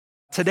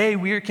Today,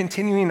 we are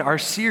continuing our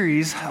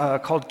series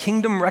called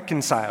Kingdom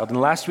Reconciled.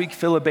 And last week,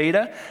 Phil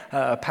Abeda,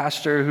 a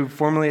pastor who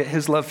formerly at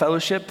His Love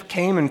Fellowship,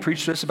 came and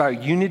preached to us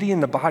about unity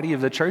in the body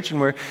of the church.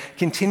 And we're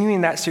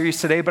continuing that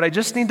series today. But I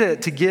just need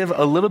to give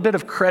a little bit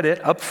of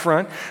credit up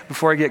front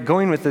before I get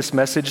going with this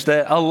message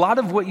that a lot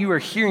of what you are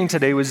hearing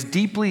today was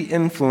deeply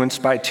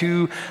influenced by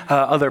two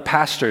other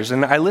pastors.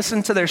 And I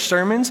listened to their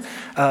sermons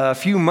a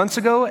few months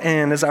ago.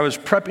 And as I was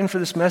prepping for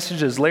this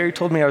message, as Larry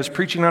told me I was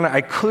preaching on it,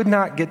 I could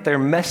not get their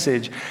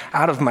message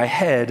out of my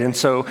head. And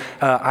so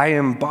I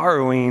am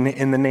borrowing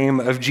in the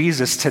name of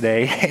Jesus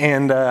today.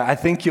 And I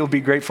think you'll be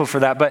grateful for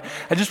that. But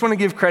I just want to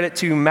give credit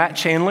to Matt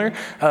Chandler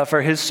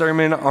for his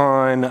sermon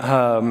on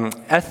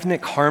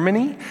ethnic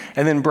harmony.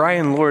 And then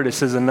Brian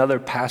Lourdes is another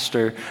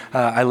pastor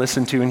I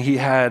listened to, and he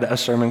had a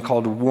sermon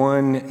called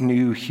One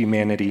New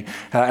Humanity.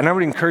 And I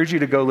would encourage you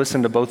to go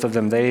listen to both of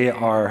them. They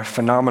are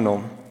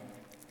phenomenal.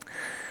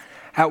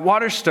 At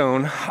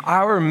Waterstone,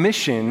 our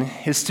mission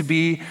is to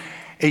be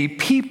a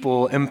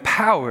people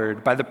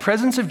empowered by the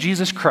presence of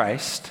Jesus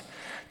Christ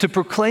to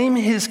proclaim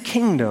His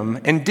kingdom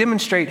and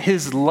demonstrate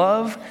His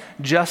love,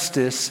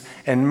 justice,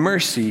 and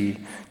mercy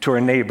to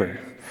our neighbor.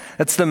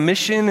 That's the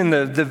mission and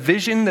the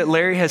vision that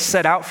Larry has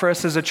set out for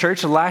us as a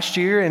church last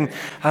year. And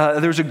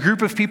there was a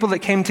group of people that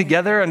came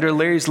together under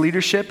Larry's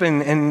leadership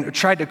and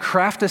tried to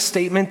craft a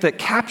statement that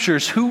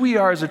captures who we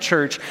are as a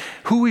church,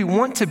 who we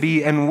want to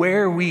be, and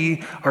where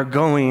we are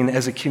going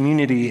as a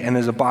community and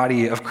as a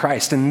body of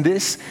Christ. And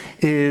this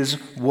is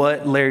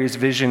what Larry's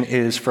vision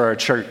is for our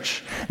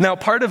church. Now,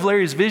 part of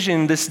Larry's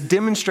vision, this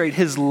demonstrate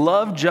His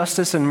love,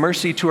 justice, and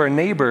mercy to our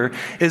neighbor,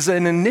 is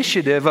an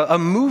initiative, a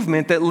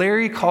movement that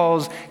Larry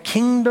calls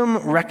Kingdom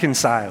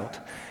Reconciled,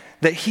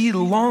 that he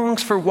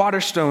longs for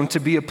Waterstone to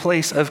be a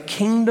place of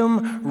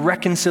kingdom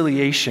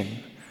reconciliation,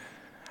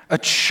 a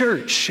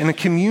church and a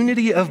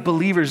community of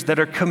believers that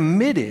are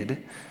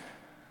committed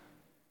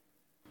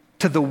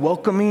to the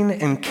welcoming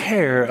and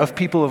care of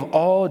people of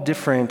all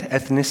different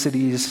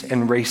ethnicities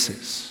and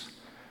races.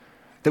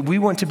 That we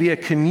want to be a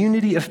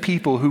community of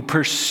people who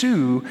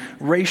pursue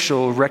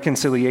racial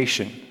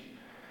reconciliation.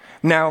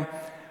 Now,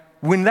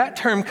 when that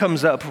term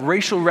comes up,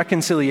 racial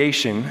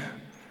reconciliation,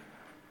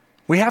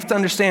 we have to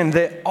understand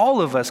that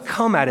all of us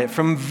come at it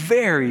from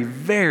very,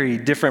 very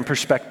different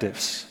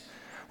perspectives.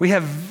 We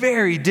have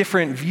very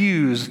different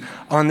views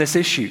on this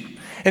issue.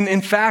 And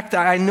in fact,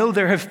 I know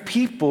there have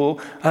people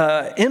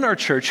in our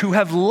church who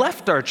have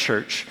left our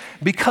church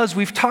because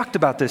we've talked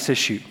about this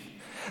issue.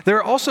 There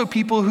are also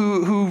people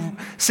who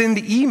send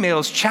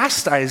emails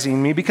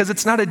chastising me because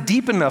it's not a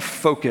deep enough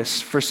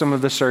focus for some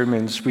of the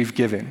sermons we've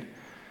given.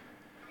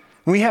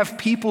 We have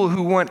people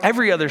who want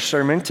every other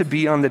sermon to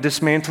be on the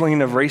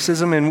dismantling of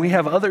racism, and we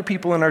have other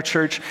people in our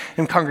church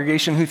and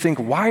congregation who think,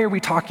 why are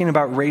we talking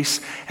about race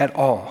at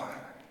all?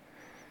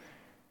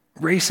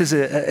 Race is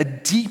a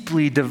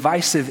deeply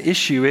divisive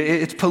issue.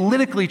 It's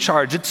politically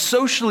charged. It's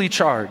socially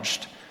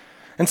charged.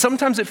 And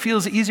sometimes it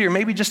feels easier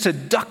maybe just to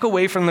duck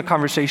away from the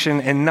conversation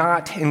and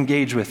not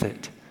engage with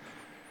it.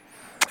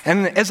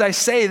 And as I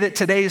say that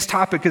today's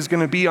topic is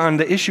going to be on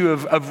the issue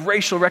of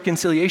racial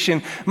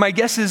reconciliation, my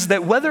guess is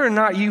that whether or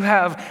not you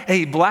have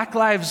a Black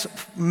Lives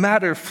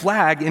Matter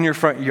flag in your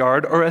front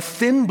yard or a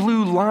thin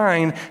blue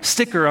line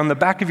sticker on the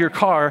back of your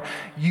car,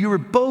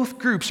 both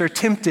groups are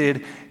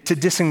tempted to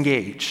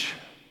disengage.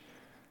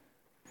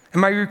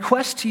 And my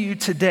request to you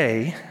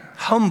today,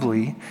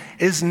 humbly,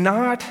 is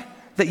not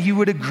that you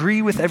would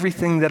agree with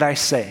everything that I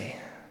say.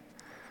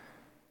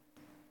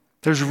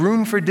 There's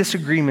room for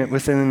disagreement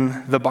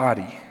within the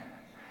body.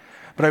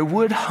 But I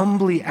would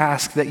humbly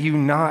ask that you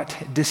not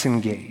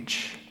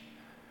disengage.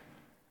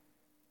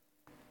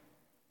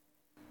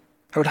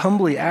 I would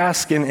humbly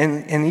ask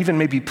and even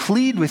maybe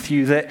plead with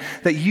you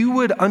that you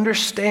would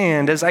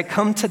understand as I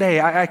come today,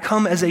 I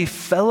come as a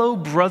fellow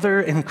brother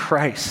in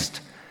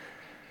Christ.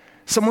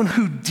 Someone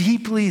who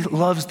deeply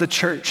loves the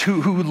church,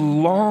 who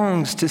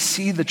longs to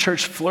see the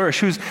church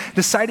flourish, who's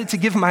decided to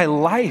give my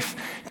life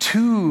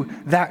to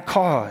that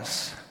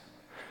cause.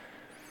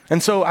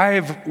 And so I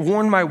have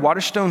worn my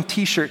Waterstone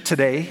t-shirt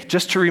today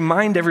just to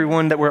remind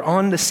everyone that we're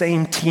on the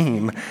same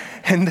team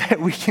and that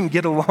we can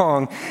get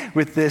along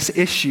with this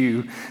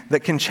issue that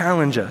can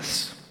challenge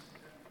us.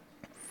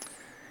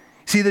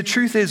 See, the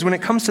truth is, when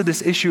it comes to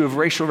this issue of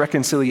racial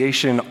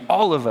reconciliation,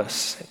 all of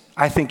us,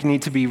 I think,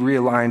 need to be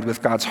realigned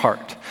with God's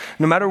heart.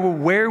 No matter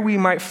where we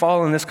might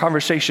fall in this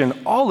conversation,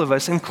 all of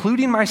us,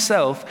 including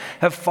myself,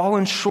 have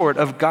fallen short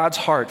of God's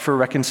heart for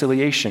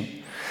reconciliation.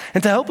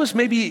 And to help us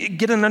maybe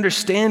get an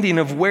understanding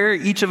of where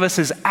each of us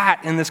is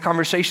at in this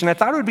conversation, I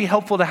thought it would be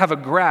helpful to have a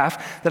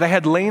graph that I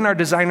had Lane, our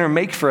designer,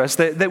 make for us,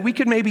 that we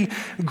could maybe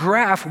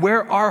graph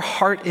where our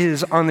heart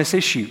is on this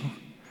issue.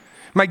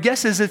 My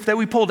guess is if that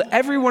we pulled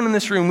everyone in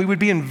this room, we would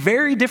be in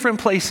very different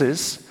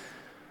places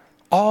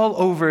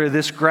all over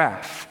this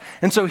graph.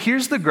 And so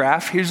here's the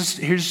graph.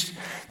 Here's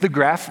the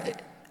graph.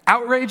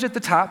 Outrage at the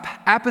top,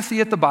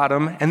 apathy at the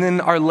bottom, and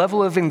then our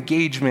level of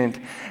engagement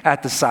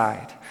at the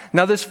side.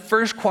 Now, this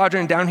first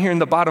quadrant down here in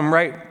the bottom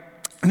right,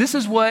 this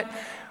is what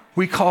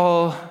we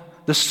call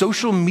the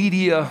social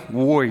media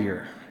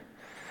warrior.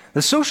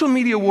 The social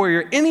media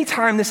warrior,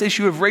 anytime this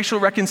issue of racial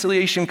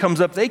reconciliation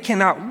comes up, they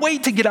cannot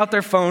wait to get out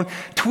their phone,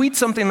 tweet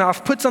something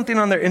off, put something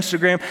on their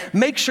Instagram,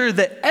 make sure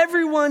that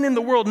everyone in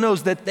the world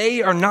knows that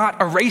they are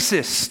not a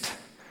racist.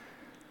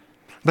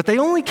 But they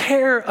only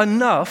care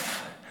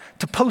enough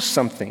to post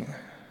something.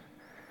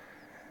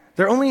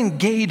 They're only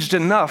engaged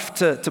enough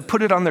to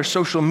put it on their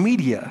social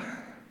media.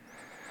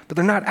 But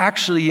they're not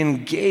actually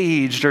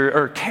engaged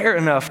or care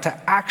enough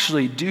to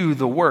actually do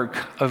the work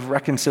of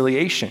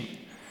reconciliation.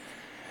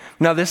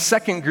 Now, this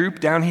second group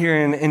down here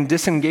in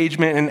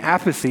disengagement and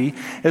apathy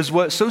is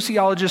what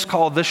sociologists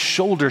call the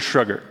shoulder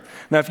shrugger.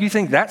 Now, if you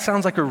think that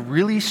sounds like a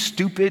really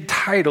stupid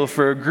title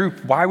for a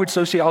group, why would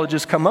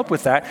sociologists come up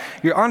with that?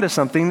 You're onto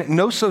something.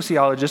 No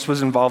sociologist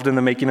was involved in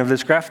the making of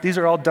this graph. These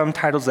are all dumb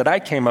titles that I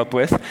came up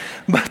with.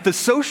 But the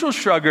social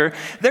shrugger,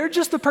 they're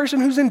just the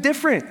person who's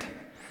indifferent.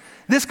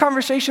 This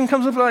conversation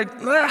comes up like,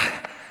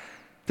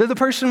 they're the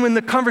person when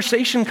the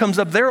conversation comes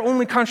up, their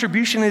only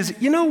contribution is,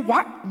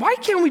 why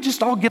can't we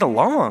just all get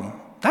along?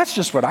 That's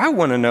just what I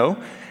want to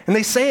know. And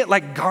they say it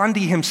like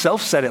Gandhi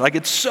himself said it, like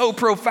it's so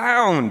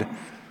profound.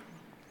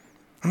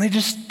 And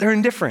they're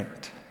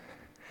indifferent.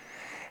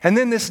 And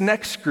then this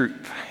next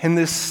group in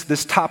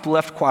this top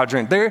left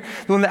quadrant, they're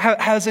the one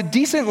that has a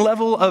decent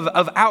level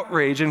of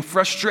outrage and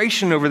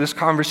frustration over this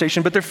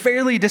conversation, but they're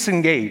fairly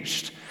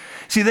disengaged.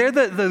 See, they're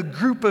the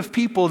group of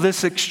people,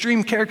 this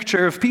extreme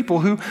caricature of people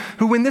who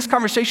when this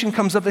conversation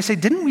comes up, they say,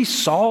 didn't we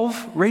solve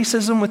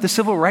racism with the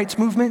civil rights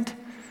movement?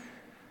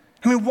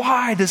 I mean,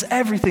 why does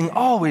everything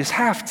always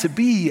have to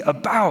be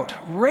about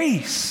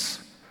race?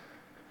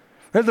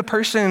 They're the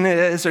person,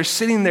 as they're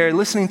sitting there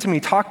listening to me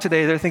talk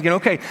today, they're thinking,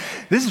 okay,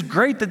 this is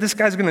great that this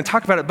guy's going to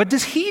talk about it, but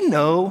does he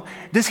know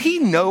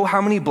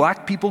how many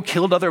black people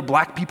killed other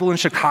black people in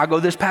Chicago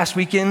this past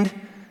weekend?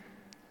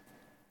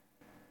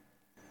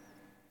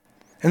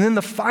 And then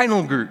the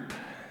final group,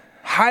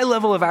 high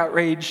level of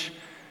outrage,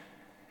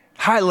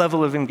 high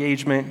level of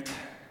engagement.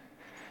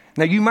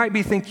 Now you might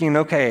be thinking,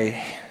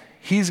 okay,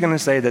 he's going to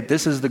say that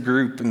this is the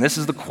group and this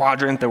is the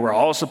quadrant that we're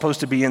all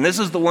supposed to be in. This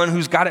is the one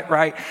who's got it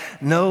right.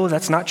 No,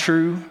 that's not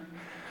true.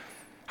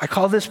 I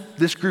call this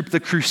group the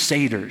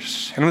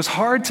Crusaders. And it was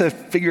hard to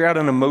figure out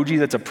an emoji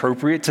that's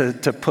appropriate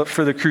to put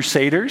for the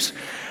Crusaders.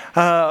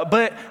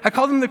 But I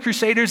call them the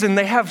Crusaders, and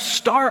they have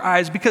star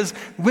eyes because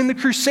when the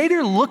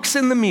Crusader looks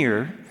in the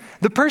mirror,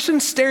 the person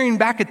staring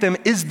back at them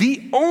is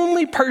the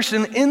only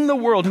person in the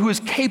world who is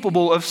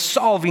capable of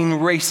solving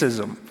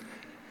racism,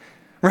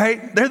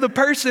 right? They're the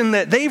person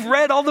that they've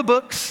read all the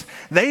books,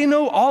 they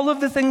know all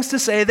of the things to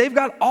say, they've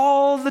got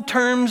all the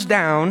terms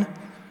down.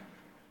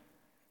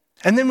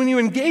 And then when you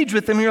engage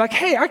with them, you're like,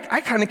 hey,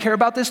 I kind of care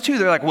about this too.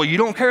 They're like, well, you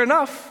don't care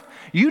enough.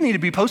 You need to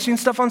be posting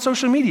stuff on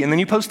social media. And then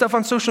you post stuff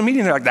on social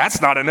media, and they're like,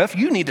 that's not enough.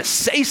 You need to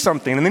say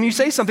something. And then you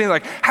say something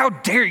like, how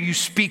dare you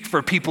speak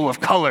for people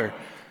of color?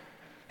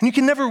 And you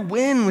can never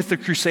win with the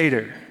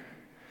Crusader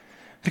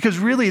because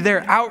really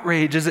their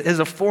outrage is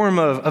a form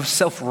of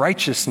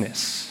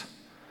self-righteousness.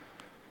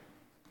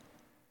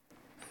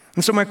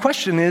 And so my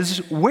question is,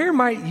 where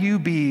might you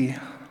be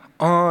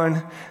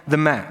on the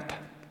map?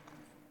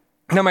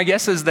 Now my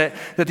guess is that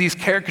these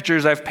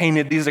caricatures I've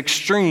painted, these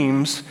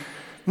extremes,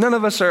 none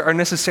of us are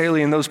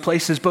necessarily in those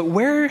places, but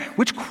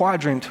which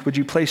quadrant would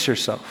you place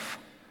yourself?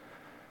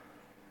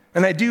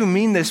 And I do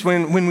mean this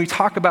when we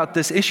talk about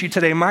this issue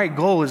today. My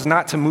goal is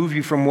not to move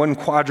you from one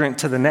quadrant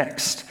to the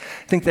next.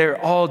 I think they're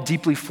all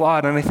deeply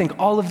flawed, and I think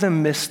all of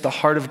them miss the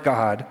heart of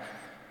God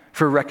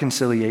for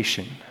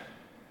reconciliation.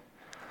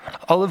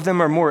 All of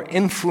them are more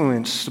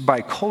influenced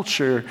by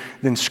culture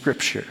than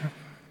Scripture.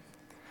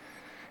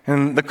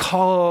 And the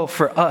call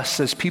for us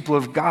as people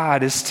of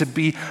God is to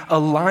be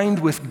aligned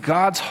with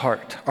God's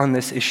heart on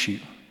this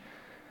issue,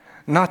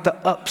 not the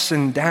ups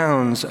and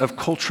downs of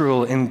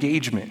cultural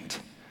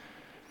engagement.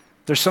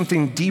 There's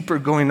something deeper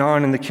going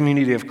on in the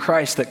community of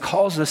Christ that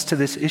calls us to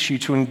this issue,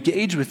 to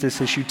engage with this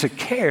issue, to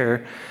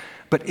care,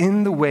 but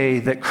in the way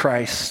that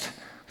Christ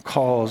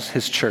calls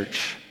his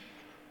church.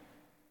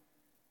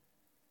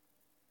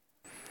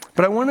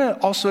 But I want to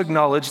also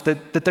acknowledge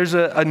that there's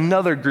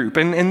another group,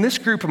 and this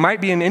group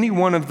might be in any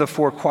one of the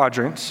four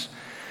quadrants,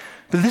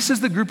 but this is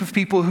the group of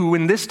people who,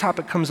 when this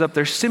topic comes up,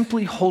 they're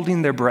simply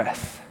holding their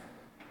breath.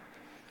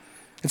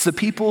 It's the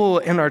people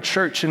in our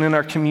church and in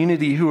our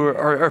community who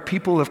are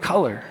people of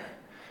color.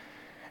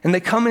 And they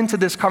come into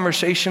this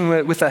conversation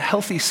with a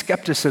healthy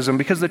skepticism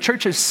because the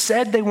church has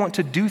said they want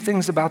to do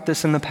things about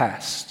this in the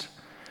past.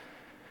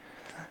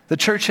 The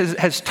church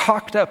has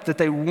talked up that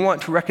they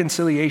want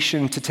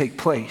reconciliation to take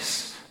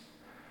place.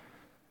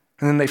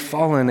 And then they've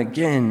fallen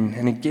again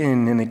and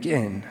again and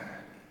again.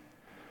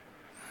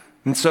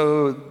 And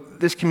so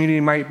this community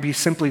might be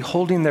simply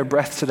holding their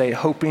breath today,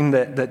 hoping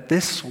that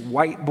this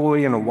white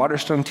boy in a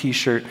Waterstone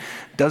t-shirt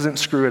doesn't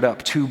screw it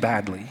up too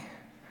badly.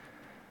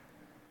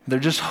 They're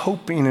just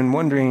hoping and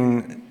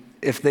wondering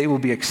if they will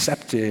be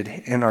accepted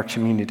in our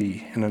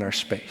community and in our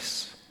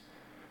space.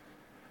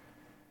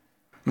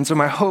 And so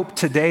my hope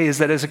today is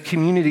that as a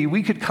community,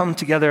 we could come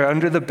together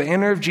under the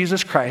banner of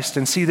Jesus Christ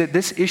and see that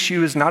this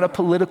issue is not a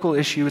political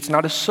issue, it's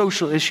not a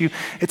social issue,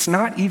 it's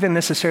not even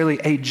necessarily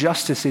a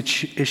justice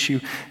issue.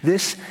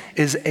 This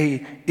is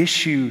an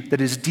issue that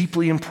is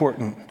deeply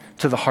important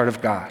to the heart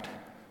of God.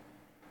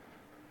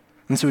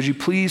 And so would you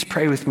please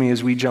pray with me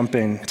as we jump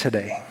in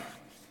today?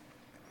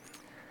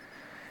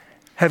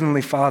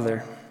 Heavenly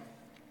Father,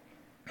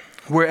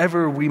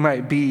 wherever we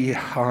might be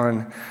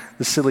on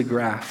the silly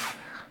graph,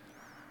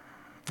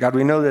 God,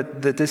 we know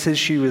that this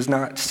issue is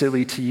not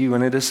silly to you,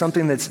 and it is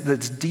something that's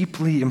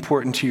deeply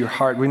important to your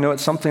heart. We know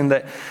it's something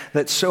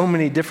that so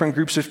many different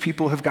groups of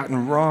people have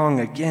gotten wrong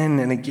again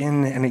and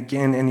again and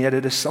again, and yet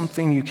it is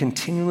something you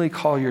continually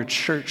call your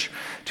church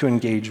to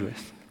engage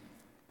with.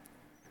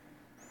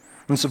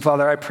 And so,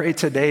 Father, I pray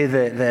today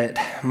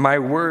that my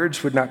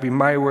words would not be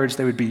my words,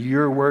 they would be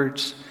your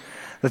words,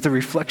 that the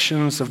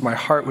reflections of my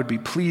heart would be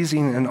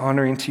pleasing and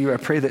honoring to you. I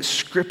pray that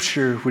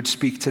Scripture would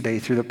speak today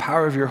through the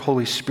power of your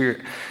Holy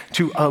Spirit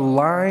to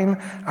align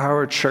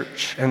our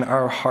church and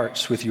our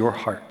hearts with your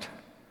heart.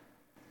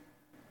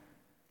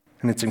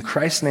 And it's in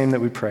Christ's name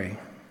that we pray.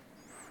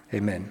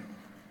 Amen.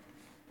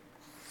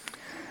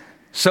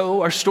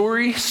 So our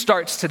story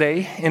starts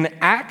today in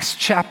Acts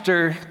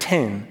chapter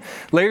 10.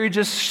 Larry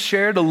just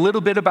shared a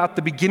little bit about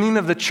the beginning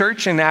of the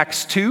church in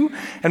Acts 2.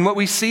 And what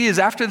we see is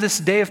after this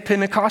day of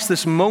Pentecost,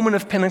 this moment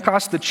of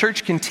Pentecost, the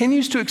church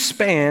continues to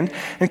expand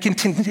and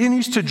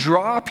continues to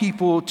draw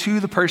people to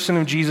the person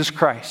of Jesus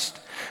Christ.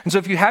 And so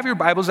if you have your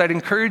Bibles, I'd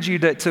encourage you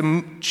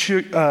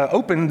to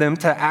open them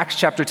to Acts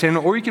chapter 10,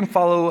 or you can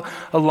follow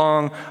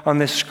along on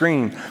this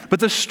screen.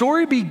 But the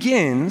story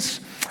begins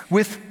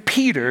with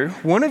Peter,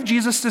 one of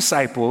Jesus'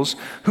 disciples,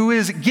 who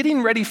is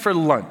getting ready for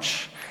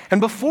lunch. And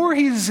before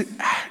he's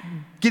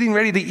getting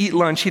ready to eat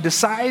lunch, he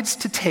decides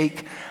to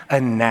take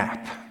a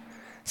nap.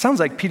 Sounds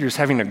like Peter's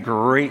having a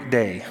great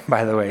day,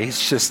 by the way.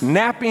 He's just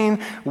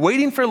napping,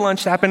 waiting for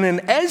lunch to happen.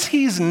 And as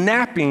he's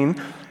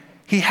napping,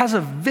 he has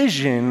a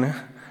vision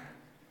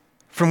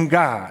from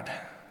God.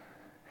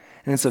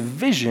 And it's a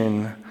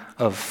vision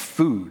of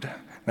food.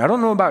 Now, I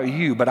don't know about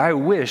you, but I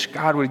wish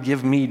God would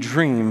give me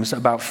dreams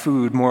about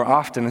food more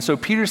often. And so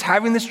Peter's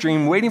having this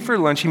dream, waiting for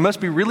lunch. He must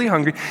be really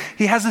hungry.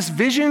 He has this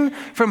vision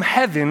from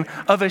heaven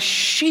of a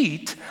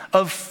sheet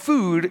of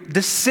food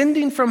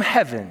descending from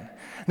heaven.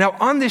 Now,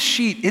 on this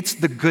sheet, it's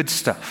the good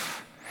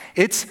stuff.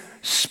 It's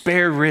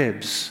spare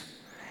ribs.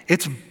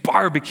 It's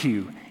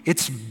barbecue.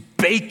 It's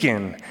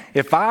bacon.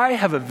 If I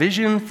have a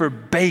vision for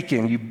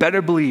bacon, you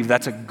better believe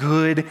that's a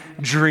good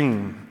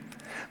dream.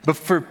 But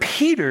for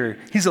Peter,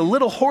 he's a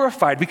little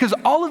horrified because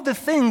all of the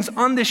things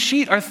on this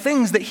sheet are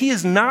things that he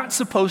is not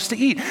supposed to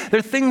eat.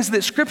 They're things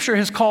that Scripture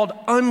has called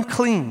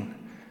unclean.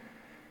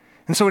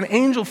 And so an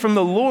angel from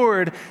the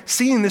Lord,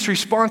 seeing this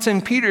response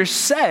in Peter,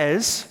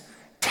 says,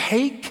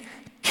 "Take,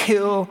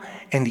 kill,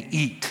 and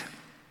eat."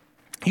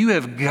 You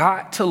have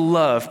got to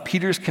love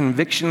Peter's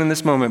conviction in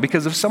this moment,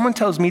 because if someone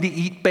tells me to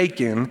eat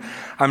bacon,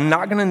 I'm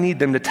not going to need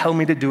them to tell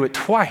me to do it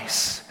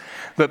twice.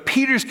 But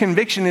Peter's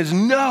conviction is,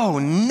 no,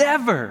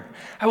 never.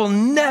 I will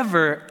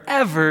never,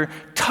 ever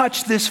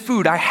touch this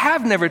food. I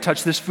have never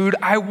touched this food.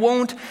 I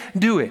won't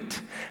do it.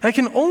 And I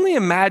can only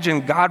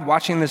imagine God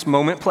watching this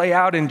moment play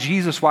out and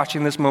Jesus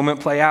watching this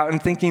moment play out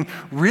and thinking,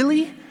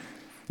 really?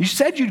 You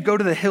said you'd go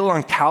to the hill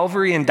on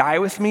Calvary and die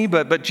with me,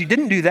 but you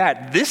didn't do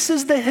that. This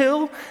is the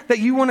hill that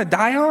you want to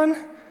die on?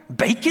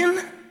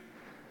 Bacon?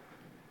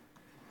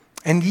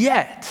 And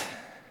yet,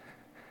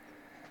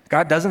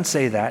 God doesn't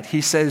say that.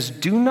 He says,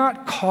 do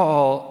not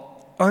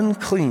call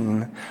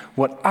unclean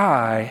what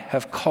I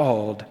have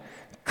called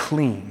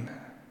clean.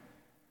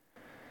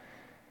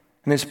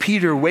 And as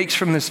Peter wakes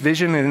from this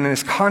vision and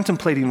is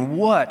contemplating,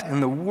 what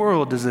in the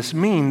world does this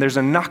mean? There's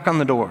a knock on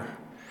the door.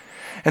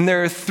 And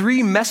there are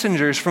 3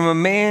 messengers from a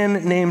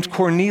man named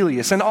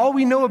Cornelius. And all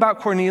we know about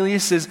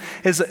Cornelius is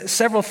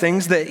several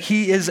things: that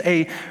he is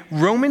a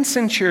Roman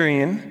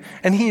centurion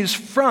and he is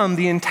from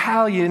the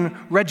Italian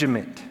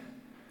regiment.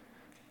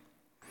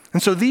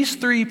 And so these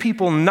 3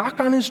 people knock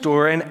on his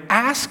door and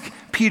ask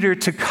Peter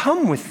to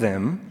come with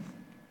them.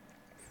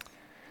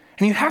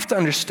 And you have to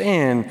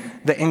understand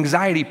the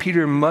anxiety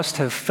Peter must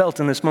have felt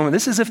in this moment.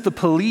 This is if the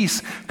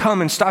police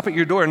come and stop at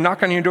your door and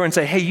knock on your door and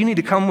say, hey, you need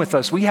to come with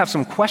us. We have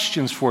some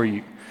questions for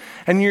you.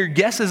 And your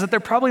guess is that they're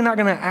probably not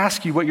going to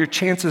ask you what your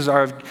chances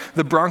are of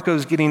the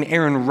Broncos getting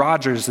Aaron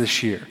Rodgers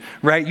this year,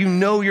 right? You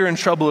know you're in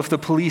trouble if the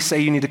police say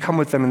you need to come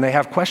with them and they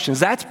have questions.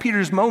 That's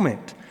Peter's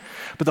moment.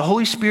 But the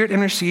Holy Spirit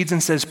intercedes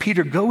and says,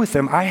 Peter, go with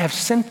them. I have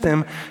sent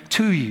them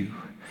to you.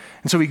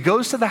 And so he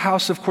goes to the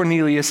house of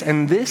Cornelius,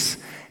 and this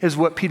is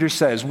what Peter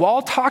says.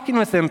 While talking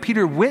with them,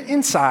 Peter went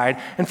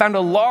inside and found a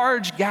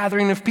large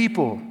gathering of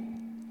people.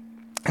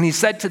 And he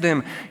said to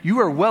them, you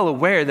are well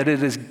aware that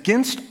it is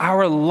against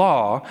our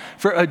law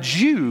for a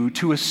Jew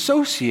to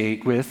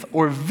associate with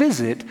or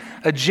visit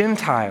a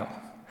Gentile.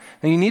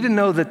 Now you need to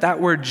know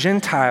that word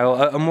Gentile,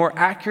 a more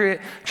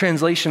accurate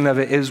translation of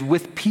it is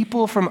with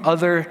people from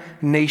other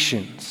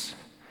nations.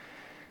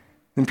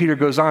 Then Peter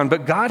goes on,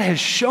 but God has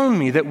shown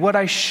me that what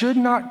I should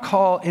not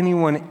call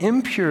anyone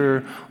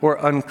impure or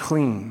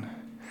unclean.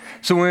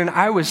 So when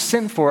I was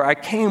sent for, I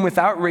came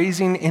without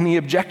raising any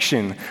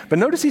objection. But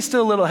notice he's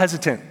still a little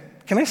hesitant.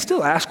 Can I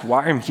still ask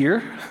why I'm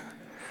here?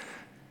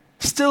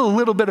 Still a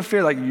little bit of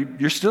fear, like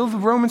you're still the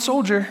Roman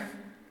soldier.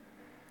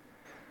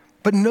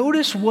 But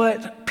notice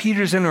what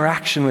Peter's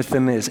interaction with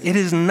them is. It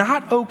is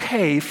not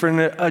okay for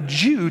a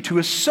Jew to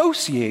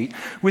associate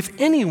with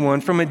anyone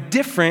from a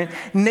different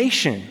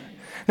nation.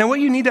 Now, what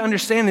you need to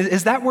understand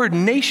is that word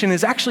nation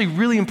is actually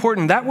really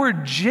important. That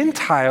word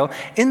Gentile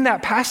in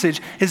that passage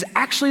is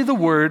actually the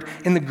word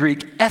in the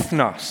Greek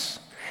ethnos.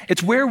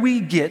 It's where we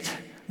get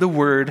the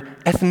word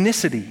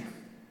ethnicity.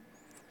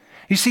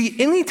 You see,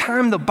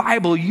 anytime the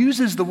Bible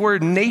uses the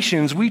word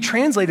nations, we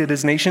translate it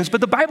as nations, but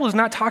the Bible is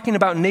not talking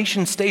about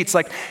nation states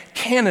like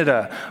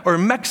Canada or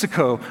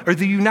Mexico or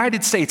the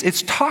United States.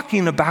 It's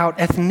talking about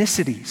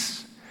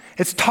ethnicities.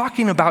 It's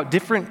talking about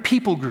different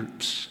people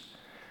groups.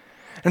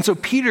 And so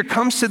Peter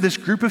comes to this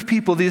group of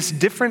people, this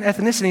different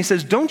ethnicity, he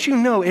says, don't you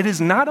know it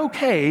is not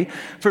okay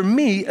for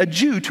me, a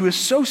Jew, to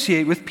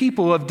associate with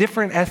people of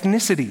different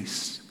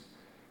ethnicities?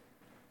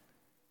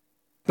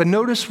 But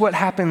notice what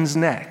happens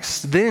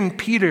next. Then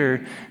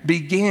Peter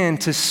began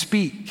to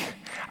speak.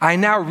 I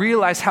now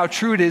realize how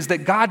true it is that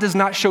God does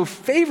not show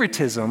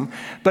favoritism,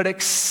 but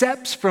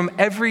accepts from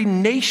every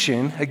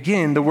nation,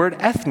 again, the word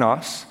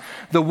ethnos,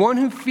 the one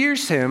who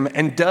fears him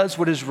and does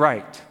what is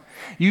right.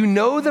 You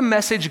know the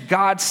message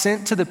God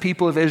sent to the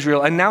people of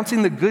Israel,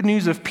 announcing the good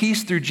news of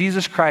peace through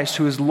Jesus Christ,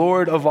 who is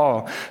Lord of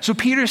all. So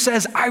Peter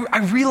says, I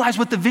realize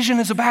what the vision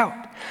is about.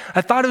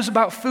 I thought it was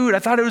about food. I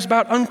thought it was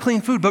about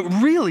unclean food. But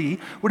really,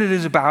 what it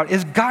is about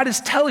is God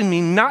is telling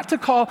me not to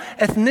call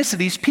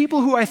ethnicities,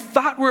 people who I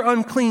thought were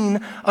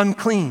unclean,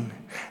 unclean.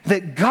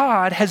 That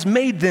God has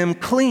made them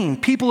clean.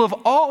 People of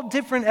all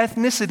different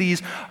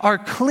ethnicities are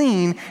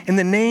clean in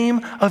the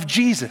name of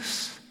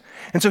Jesus.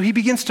 And so he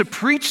begins to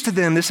preach to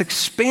them this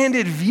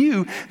expanded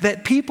view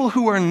that people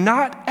who are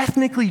not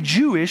ethnically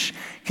Jewish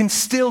can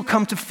still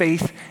come to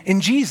faith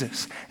in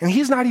Jesus. And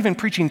he's not even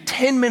preaching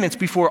 10 minutes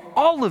before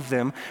all of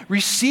them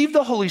receive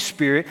the Holy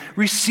Spirit,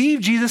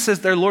 receive Jesus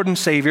as their Lord and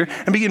Savior,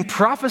 and begin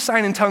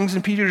prophesying in tongues.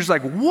 And Peter's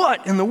like,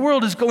 what in the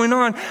world is going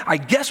on? I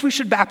guess we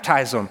should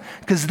baptize them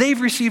because they've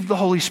received the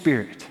Holy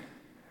Spirit.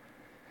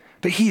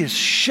 But he is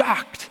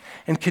shocked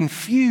and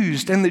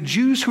confused, and the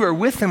Jews who are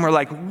with him are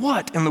like,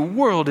 what in the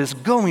world is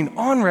going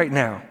on right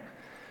now?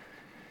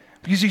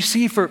 Because you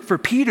see, for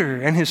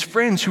Peter and his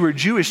friends who were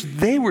Jewish,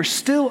 they were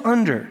still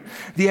under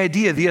the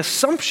idea, the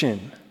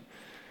assumption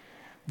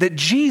that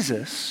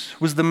Jesus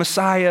was the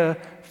Messiah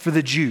for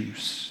the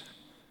Jews.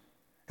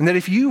 And that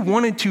if you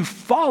wanted to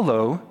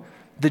follow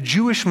the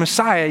Jewish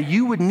Messiah,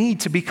 you would need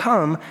to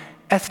become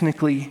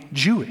ethnically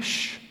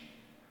Jewish.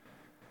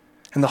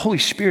 And the Holy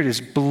Spirit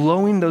is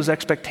blowing those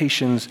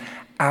expectations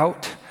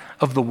out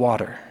of the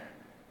water.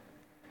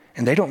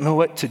 And they don't know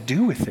what to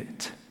do with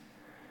it.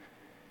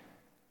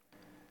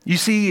 You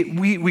see,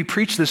 we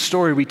preach this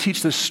story, we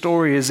teach this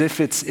story as if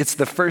it's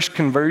the first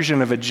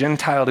conversion of a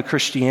Gentile to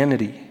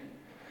Christianity.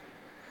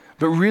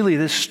 But really,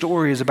 this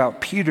story is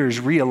about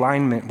Peter's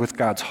realignment with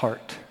God's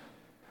heart.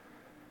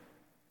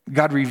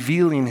 God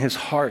revealing his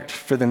heart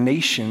for the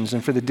nations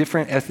and for the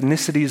different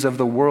ethnicities of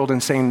the world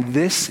and saying,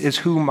 this is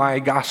who my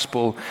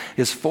gospel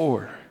is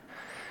for.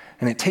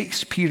 And it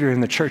takes Peter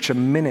and the church a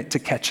minute to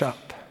catch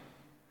up.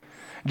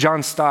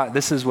 John Stott,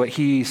 this is what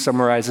he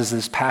summarizes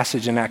this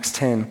passage in Acts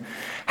 10.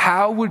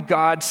 How would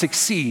God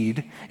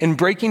succeed in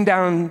breaking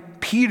down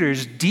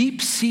Peter's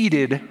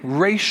deep-seated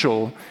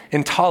racial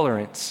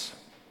intolerance?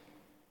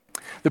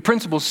 The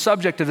principal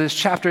subject of this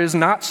chapter is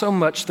not so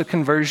much the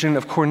conversion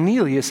of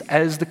Cornelius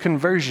as the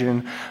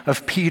conversion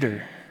of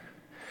Peter.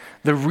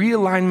 The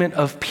realignment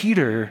of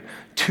Peter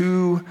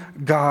to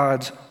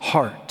God's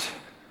heart.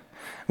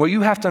 What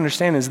you have to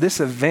understand is this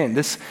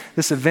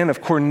event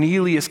of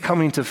Cornelius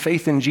coming to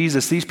faith in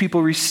Jesus, these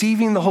people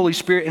receiving the Holy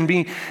Spirit and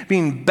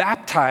being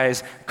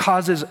baptized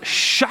causes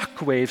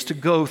shockwaves to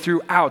go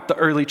throughout the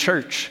early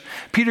church.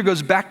 Peter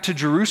goes back to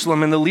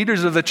Jerusalem and the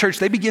leaders of the church,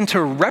 they begin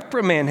to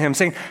reprimand him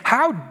saying,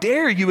 how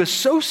dare you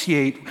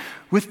associate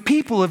with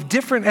people of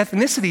different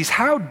ethnicities?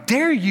 How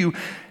dare you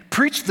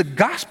preach the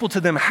gospel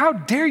to them? How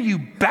dare you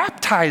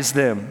baptize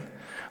them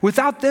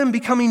without them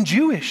becoming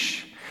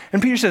Jewish?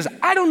 And Peter says,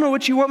 I don't know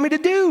what you want me to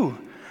do.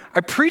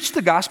 I preached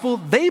the gospel,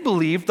 they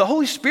believed, the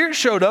Holy Spirit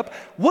showed up.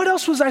 What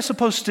else was I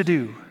supposed to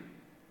do?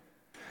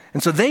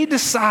 And so they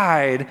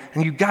decide,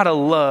 and you gotta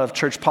love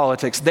church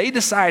politics, they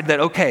decide that,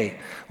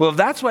 okay, well, if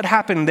that's what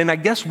happened, then I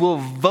guess we'll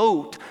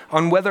vote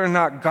on whether or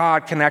not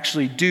God can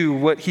actually do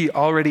what he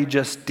already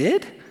just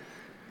did.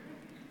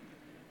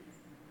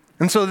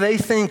 And so they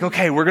think,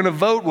 okay, we're gonna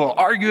vote, we'll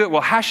argue it,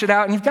 we'll hash it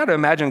out. And you've got to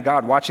imagine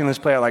God watching this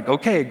play out like,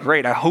 okay,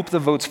 great, I hope the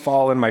votes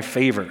fall in my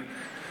favor.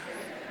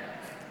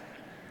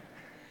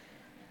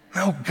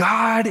 No,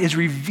 God is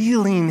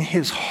revealing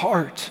his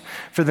heart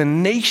for the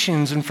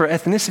nations and for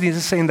ethnicities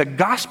and saying the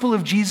gospel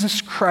of Jesus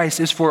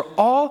Christ is for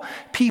all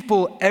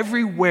people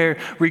everywhere,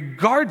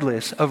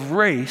 regardless of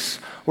race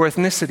or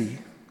ethnicity.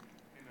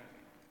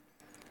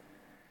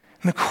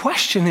 And the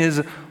question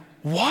is,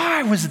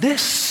 why was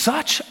this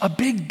such a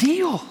big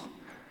deal?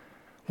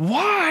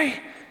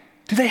 Why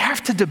do they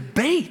have to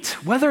debate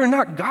whether or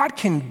not God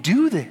can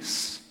do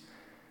this?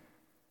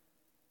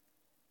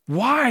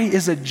 Why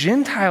is a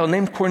Gentile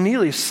named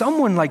Cornelius,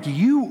 someone like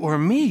you or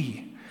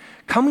me,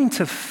 coming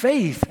to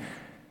faith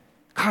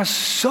cause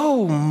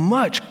so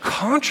much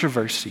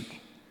controversy?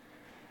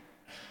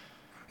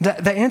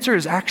 The answer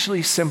is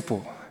actually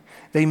simple.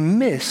 They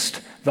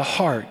missed the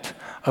heart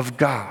of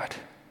God.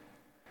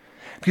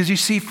 Because you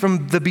see,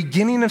 from the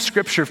beginning of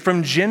Scripture,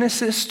 from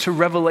Genesis to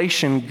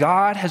Revelation,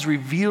 God has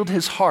revealed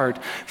his heart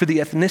for the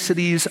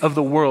ethnicities of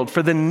the world,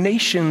 for the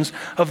nations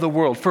of the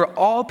world, for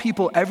all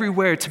people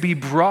everywhere to be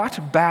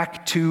brought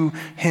back to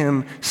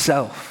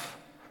himself.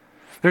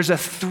 There's a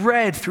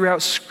thread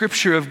throughout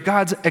Scripture of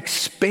God's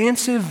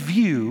expansive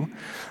view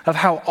of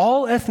how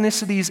all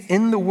ethnicities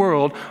in the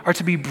world are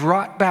to be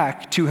brought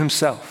back to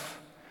himself.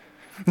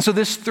 And so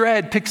this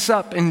thread picks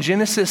up in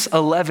Genesis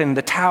 11,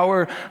 the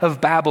Tower of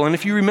Babel. And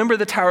if you remember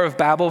the Tower of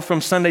Babel from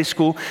Sunday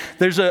school,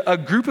 there's a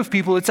group of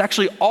people. It's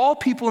actually all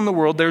people in the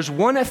world. There's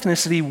one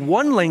ethnicity,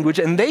 one language,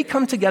 and they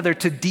come together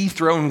to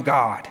dethrone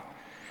God.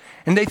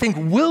 And they think,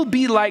 we'll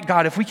be like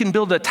God. If we can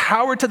build a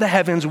tower to the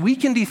heavens, we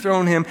can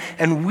dethrone him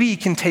and we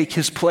can take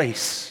his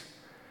place.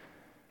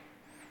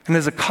 And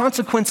as a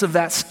consequence of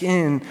that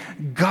skin,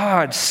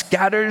 God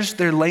scatters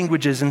their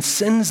languages and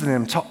sends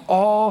them to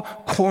all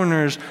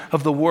corners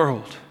of the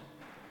world.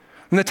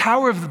 And the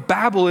Tower of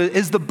Babel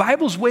is the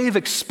Bible's way of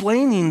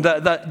explaining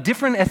the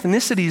different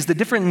ethnicities, the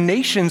different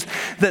nations,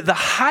 the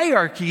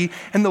hierarchy,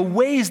 and the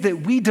ways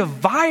that we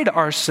divide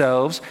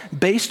ourselves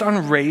based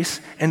on race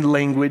and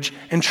language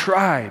and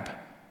tribe.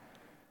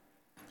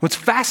 What's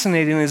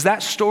fascinating is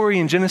that story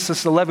in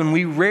Genesis 11,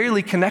 we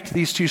rarely connect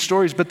these two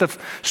stories, but the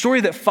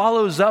story that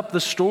follows up the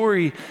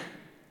story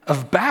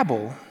of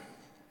Babel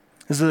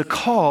is the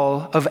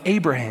call of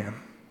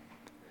Abraham.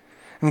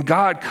 And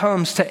God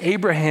comes to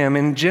Abraham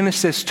in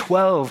Genesis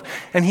 12,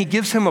 and he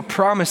gives him a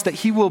promise that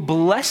he will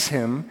bless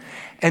him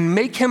and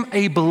make him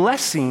a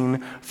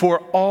blessing for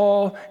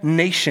all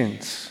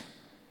nations.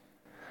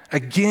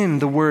 Again,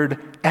 the word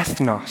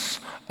ethnos,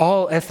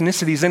 all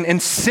ethnicities,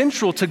 and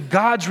central to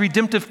God's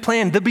redemptive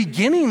plan, the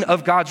beginning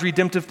of God's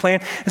redemptive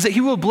plan, is that he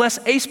will bless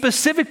a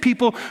specific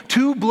people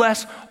to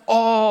bless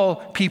all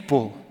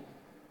people.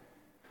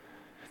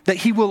 That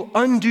he will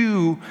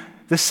undo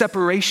the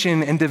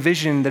separation and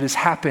division that has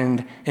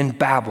happened in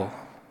Babel.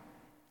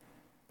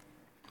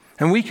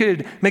 And we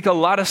could make a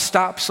lot of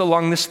stops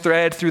along this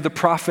thread through the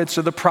prophets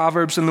or the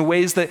Proverbs and the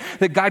ways that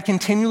God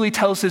continually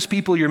tells his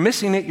people, you're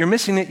missing it, you're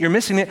missing it, you're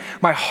missing it.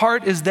 My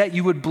heart is that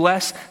you would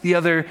bless the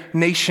other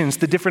nations,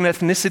 the different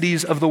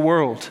ethnicities of the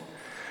world.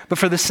 But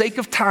for the sake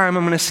of time,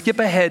 I'm going to skip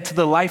ahead to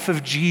the life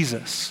of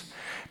Jesus,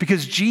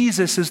 because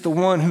Jesus is the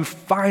one who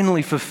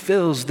finally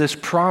fulfills this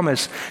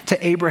promise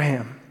to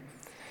Abraham.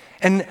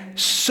 And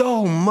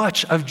so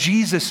much of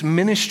Jesus'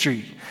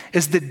 ministry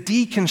is the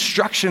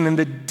deconstruction and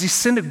the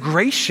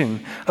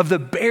disintegration of the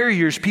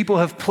barriers people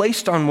have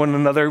placed on one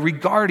another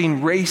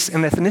regarding race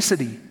and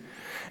ethnicity.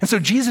 And so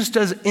Jesus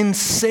does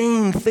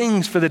insane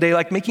things for the day,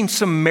 like making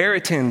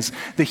Samaritans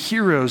the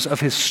heroes of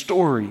his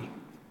story.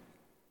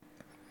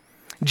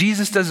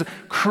 Jesus does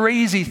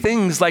crazy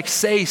things like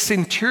say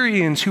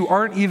centurions who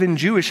aren't even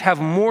Jewish have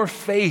more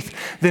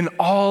faith than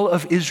all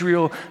of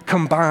Israel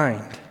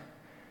combined.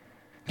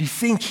 Do you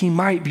think he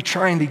might be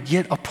trying to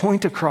get a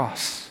point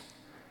across?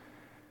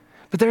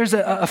 But there's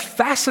a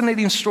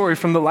fascinating story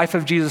from the life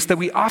of Jesus that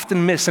we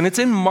often miss, and it's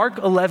in Mark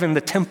 11, the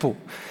temple.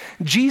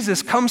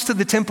 Jesus comes to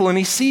the temple and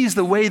he sees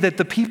the way that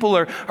the people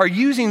are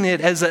using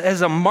it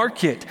as a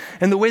market,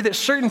 and the way that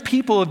certain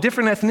people of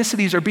different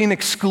ethnicities are being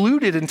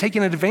excluded and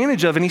taken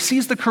advantage of. And he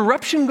sees the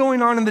corruption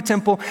going on in the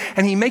temple,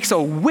 and he makes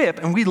a whip.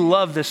 And we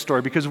love this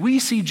story because we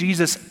see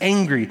Jesus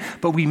angry,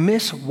 but we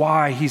miss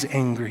why he's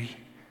angry.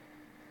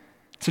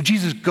 So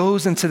Jesus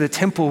goes into the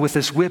temple with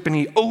this whip and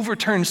he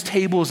overturns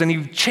tables and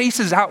he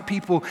chases out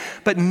people.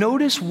 But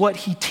notice what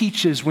he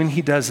teaches when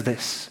he does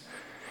this.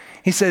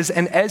 He says,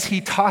 and as he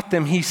taught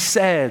them, he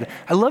said,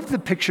 I love the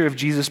picture of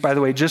Jesus, by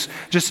the way, just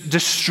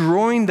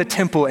destroying the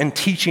temple and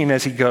teaching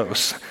as he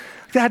goes.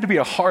 That had to be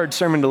a hard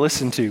sermon to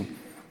listen to.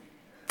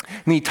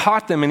 And he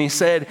taught them and he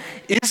said,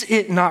 is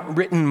it not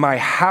written, my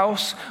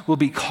house will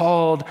be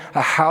called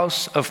a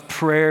house of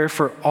prayer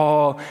for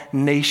all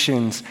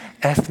nations,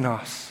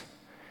 ethnos.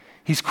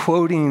 He's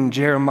quoting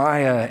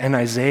Jeremiah and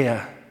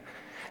Isaiah.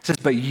 It says,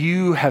 but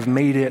you have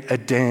made it a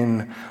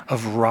den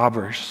of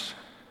robbers.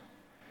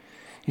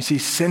 You see,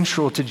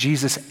 central to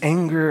Jesus'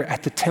 anger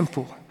at the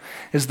temple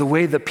is the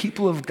way the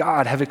people of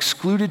God have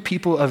excluded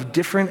people of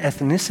different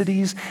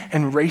ethnicities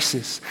and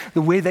races,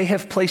 the way they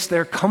have placed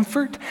their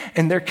comfort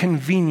and their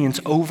convenience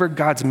over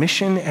God's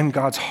mission and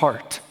God's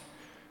heart.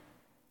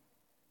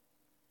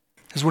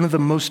 It's one of the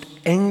most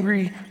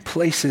angry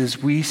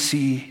places we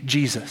see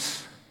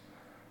Jesus.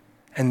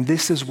 And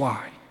this is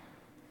why.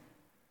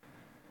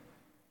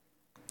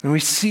 And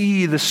we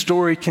see the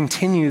story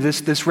continue,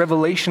 this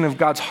revelation of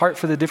God's heart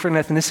for the different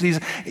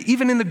ethnicities,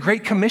 even in the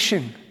Great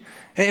Commission.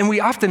 And we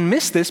often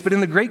miss this, but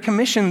in the Great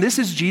Commission, this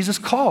is Jesus'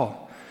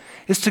 call,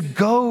 is to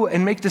go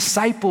and make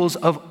disciples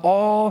of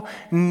all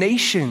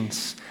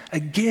nations.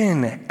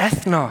 Again,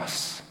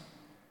 ethnos.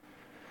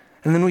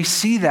 And then we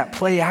see that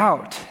play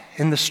out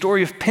in the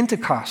story of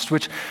Pentecost,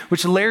 which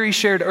Larry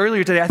shared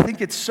earlier today. I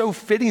think it's so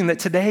fitting that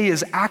today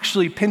is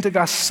actually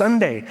Pentecost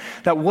Sunday.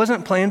 That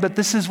wasn't planned, but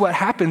this is what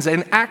happens.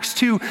 In Acts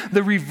 2,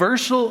 the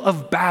reversal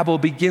of Babel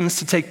begins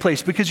to take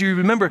place because you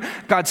remember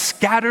God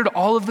scattered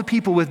all of the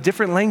people with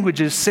different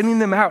languages, sending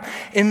them out.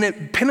 In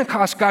at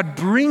Pentecost, God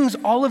brings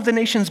all of the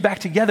nations back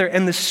together,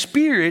 and the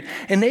Spirit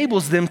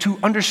enables them to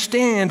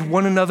understand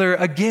one another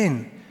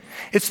again.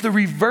 It's the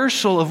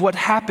reversal of what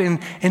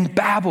happened in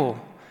Babel.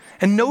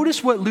 And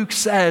notice what Luke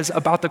says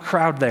about the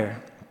crowd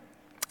there.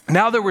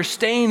 Now there were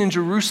staying in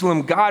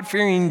Jerusalem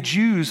God-fearing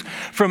Jews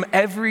from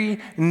every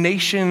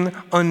nation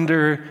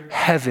under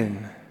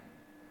heaven.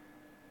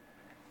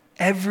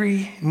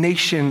 Every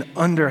nation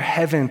under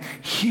heaven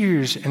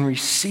hears and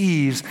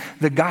receives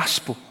the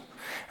gospel.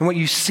 And what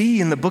you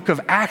see in the book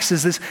of Acts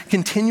is this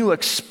continual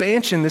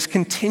expansion, this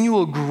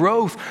continual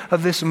growth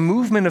of this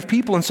movement of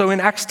people. And so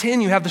in Acts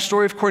 10, you have the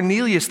story of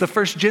Cornelius, the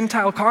first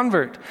Gentile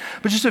convert.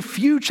 But just a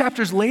few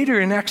chapters later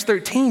in Acts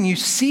 13, you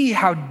see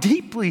how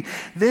deeply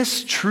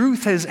this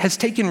truth has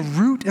taken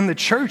root in the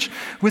church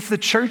with the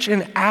church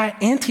in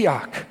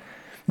Antioch.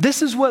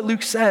 This is what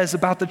Luke says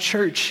about the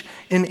church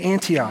in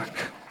Antioch.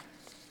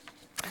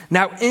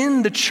 Now,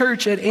 in the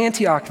church at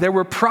Antioch, there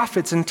were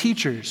prophets and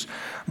teachers: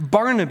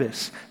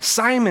 Barnabas,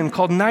 Simon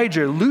called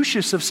Niger,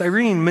 Lucius of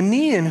Cyrene,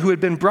 Manaen, who had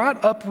been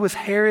brought up with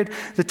Herod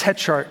the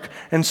Tetrarch,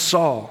 and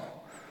Saul.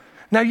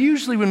 Now,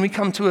 usually when we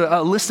come to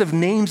a list of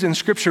names in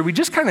Scripture, we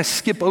just kind of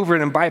skip over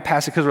it and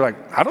bypass it because we're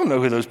like, I don't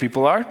know who those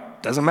people are.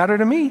 Doesn't matter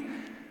to me.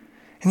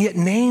 And yet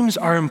names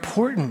are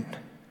important.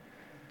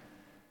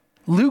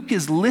 Luke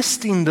is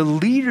listing the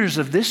leaders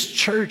of this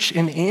church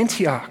in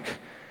Antioch.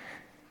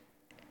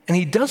 And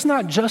he does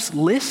not just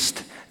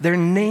list their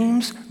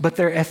names, but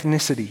their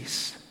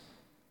ethnicities.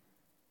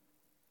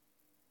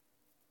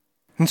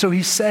 And so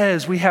he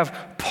says we have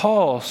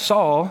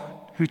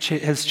Saul, who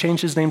has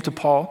changed his name to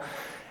Paul,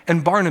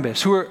 and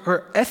Barnabas, who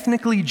are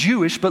ethnically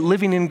Jewish but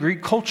living in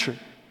Greek culture.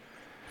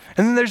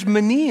 And then there's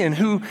Manaen,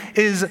 who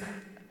is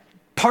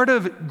part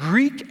of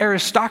Greek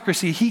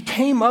aristocracy. He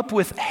came up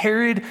with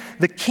Herod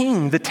the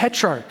king, the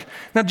tetrarch.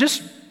 Now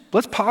just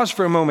let's pause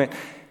for a moment.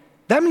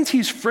 That means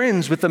he's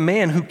friends with the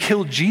man who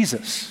killed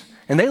Jesus.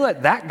 And they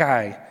let that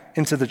guy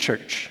into the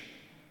church.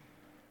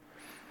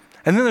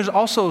 And then there's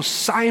also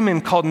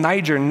Simon called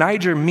Niger.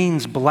 Niger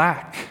means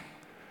black.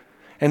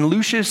 And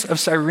Lucius of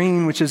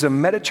Cyrene, which is a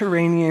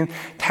Mediterranean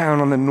town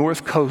on the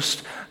north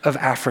coast of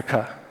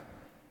Africa.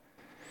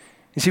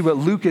 You see, what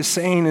Luke is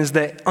saying is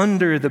that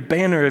under the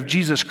banner of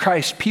Jesus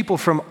Christ, people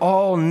from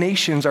all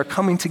nations are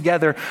coming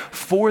together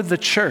for the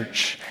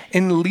church,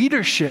 in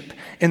leadership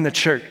in the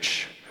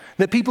church.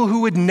 That people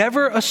who would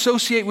never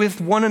associate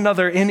with one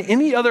another in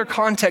any other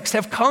context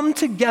have come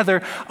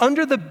together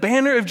under the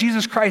banner of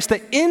Jesus Christ,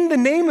 that in the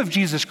name of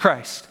Jesus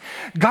Christ,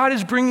 God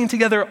is bringing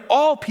together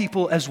all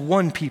people as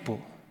one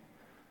people.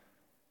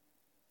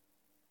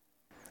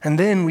 And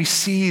then we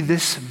see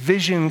this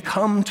vision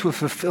come to a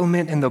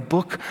fulfillment in the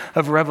book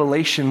of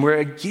Revelation, where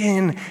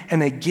again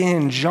and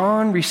again,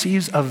 John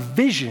receives a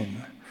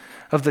vision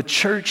of the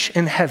church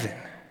in heaven.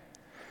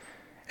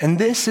 And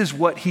this is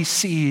what he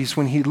sees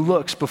when he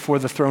looks before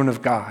the throne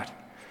of God.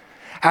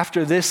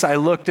 After this I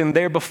looked, and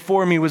there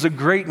before me was a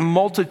great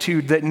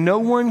multitude that no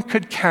one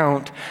could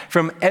count,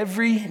 from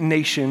every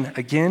nation,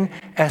 again,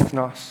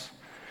 ethnos,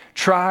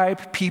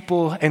 tribe,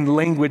 people, and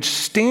language,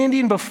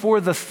 standing before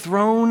the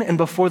throne and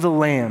before the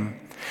Lamb.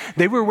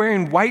 They were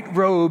wearing white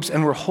robes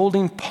and were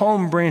holding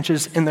palm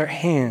branches in their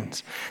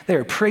hands. They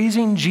are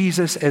praising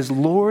Jesus as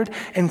Lord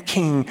and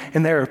King,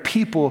 and there are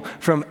people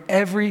from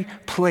every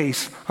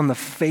place on the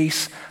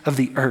face of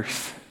the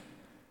earth.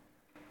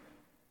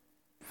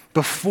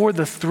 Before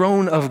the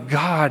throne of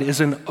God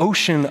is an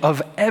ocean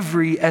of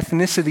every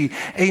ethnicity,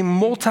 a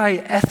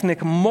multi-ethnic,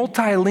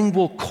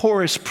 multilingual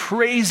chorus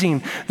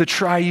praising the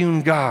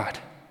triune God.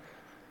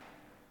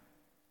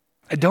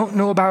 I don't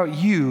know about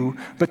you,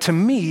 but to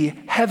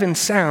me, heaven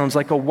sounds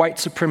like a white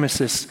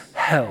supremacist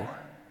hell.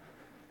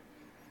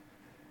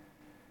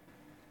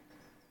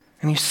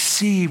 And you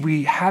see,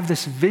 we have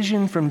this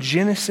vision from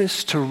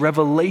Genesis to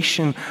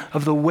Revelation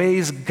of the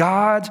ways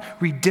God's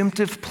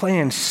redemptive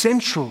plan,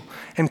 central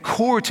and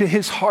core to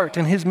his heart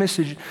and his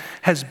message,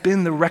 has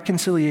been the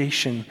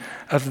reconciliation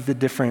of the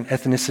different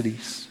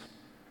ethnicities.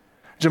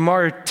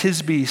 Jemar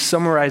Tisby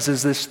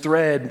summarizes this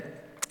thread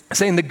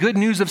saying the good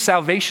news of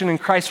salvation in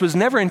Christ was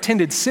never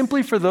intended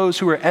simply for those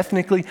who are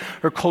ethnically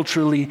or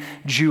culturally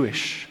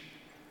Jewish.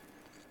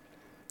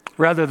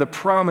 Rather, the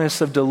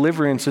promise of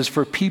deliverance is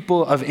for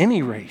people of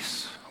any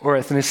race or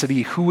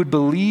ethnicity who would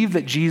believe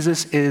that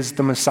Jesus is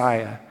the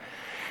Messiah.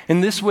 In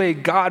this way,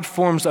 God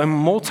forms a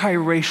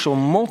multiracial,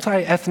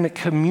 multi-ethnic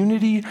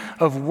community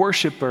of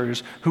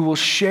worshipers who will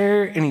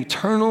share an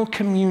eternal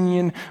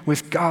communion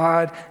with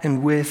God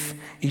and with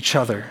each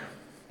other.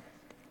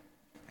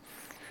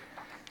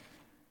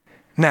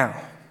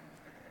 Now,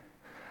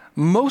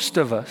 most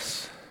of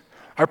us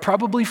are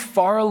probably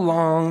far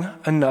along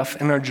enough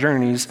in our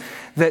journeys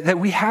that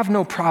we have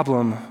no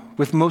problem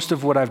with most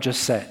of what I've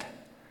just said.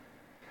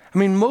 I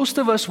mean, most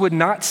of us would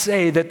not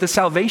say that the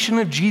salvation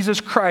of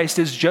Jesus Christ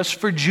is just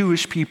for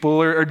Jewish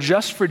people or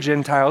just for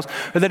Gentiles,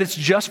 or that it's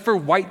just for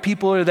white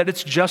people or that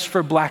it's just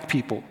for black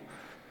people.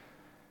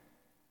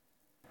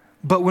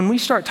 But when we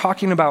start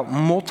talking about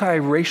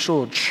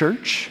multiracial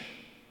church,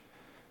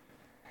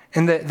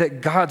 and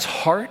that God's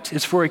heart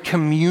is for a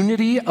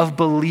community of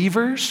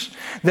believers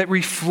that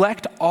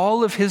reflect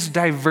all of his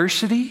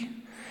diversity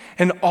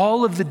and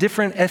all of the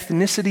different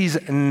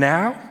ethnicities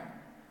now,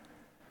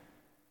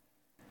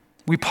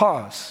 we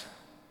pause.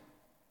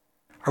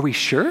 Are we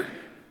sure?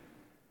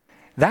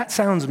 That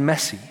sounds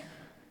messy.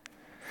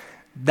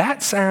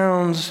 That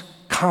sounds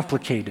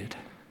complicated.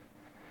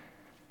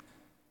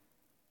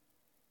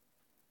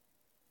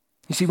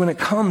 You see, when it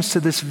comes to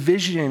this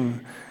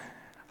vision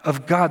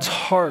of God's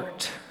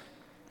heart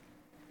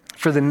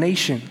for the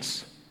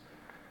nations,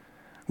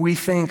 we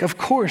think, of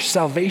course,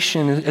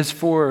 salvation is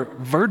for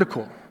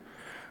vertical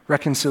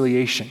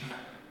reconciliation.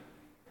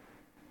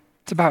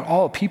 It's about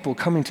all people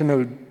coming to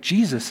know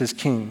Jesus as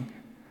King.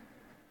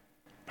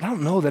 But I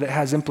don't know that it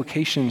has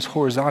implications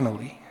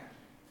horizontally.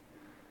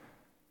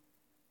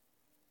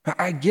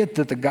 I get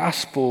that the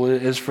gospel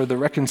is for the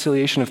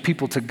reconciliation of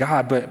people to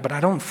God, but I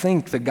don't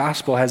think the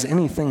gospel has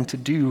anything to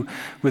do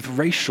with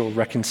racial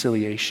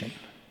reconciliation.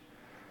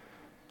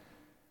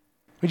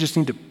 We just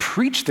need to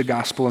preach the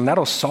gospel, and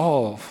that'll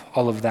solve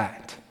all of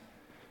that.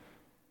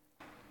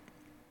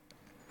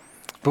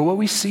 But what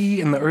we see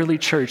in the early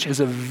church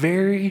is a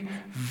very,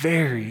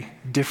 very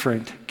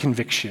different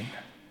conviction.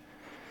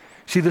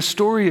 See, the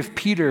story of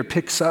Peter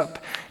picks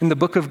up in the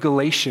book of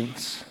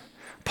Galatians,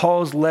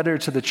 Paul's letter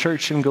to the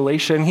church in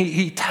Galatia, and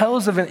he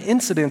tells of an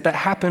incident that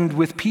happened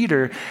with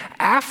Peter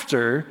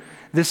after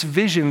this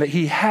vision that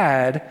he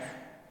had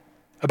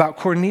about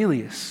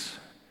Cornelius.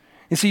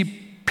 You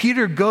see,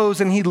 Peter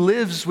goes and he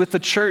lives with the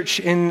church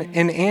in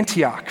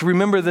Antioch.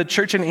 Remember the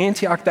church in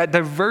Antioch, that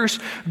diverse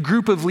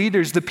group of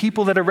leaders, the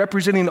people that are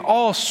representing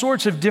all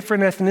sorts of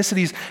different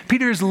ethnicities.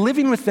 Peter is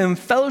living with them,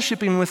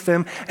 fellowshipping with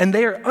them, and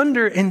they are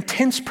under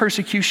intense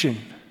persecution.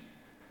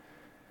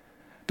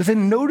 But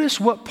then notice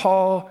what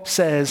Paul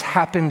says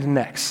happened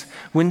next.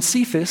 When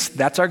Cephas,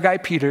 that's our guy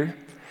Peter,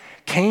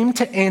 came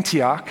to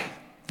Antioch,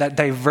 that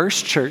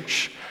diverse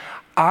church,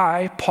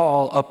 I,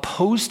 Paul,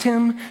 opposed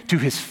him to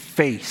his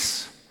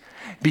face,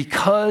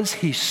 because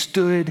he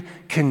stood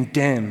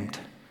condemned.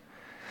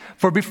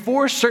 For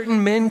before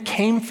certain men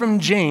came from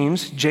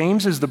James,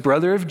 James is the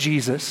brother of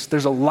Jesus,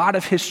 there's a lot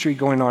of history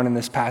going on in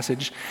this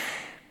passage,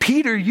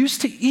 Peter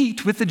used to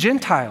eat with the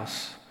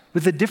Gentiles,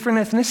 with the different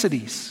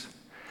ethnicities.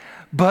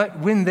 But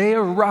when they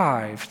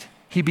arrived,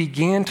 he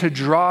began to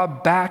draw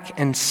back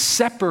and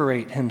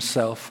separate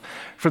himself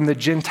from the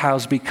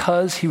Gentiles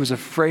because he was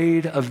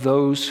afraid of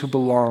those who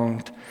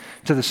belonged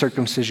to the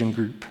circumcision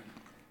group.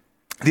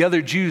 The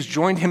other Jews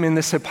joined him in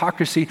this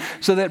hypocrisy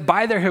so that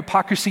by their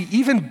hypocrisy,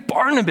 even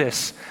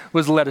Barnabas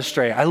was led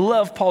astray. I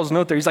love Paul's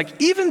note there. He's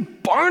like, even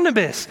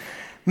Barnabas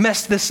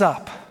messed this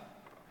up.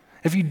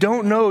 If you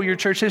don't know your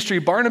church history,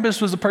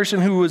 Barnabas was the person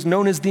who was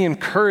known as the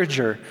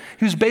encourager.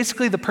 He was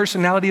basically the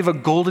personality of a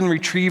golden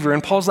retriever.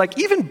 And Paul's like,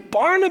 even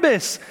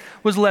Barnabas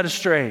was led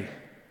astray.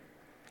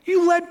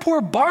 You led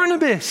poor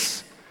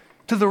Barnabas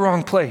to the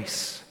wrong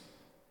place.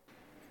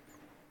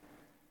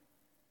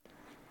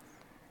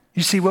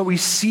 You see, what we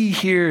see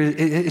here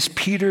is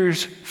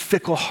Peter's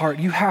fickle heart.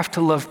 You have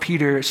to love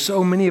Peter.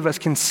 So many of us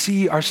can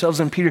see ourselves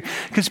in Peter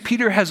because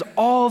Peter has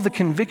all the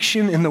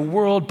conviction in the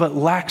world but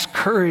lacks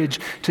courage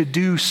to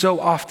do so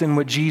often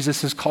what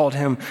Jesus has called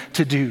him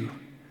to do.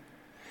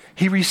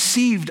 He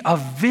received a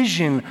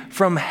vision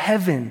from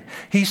heaven.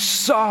 He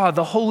saw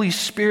the Holy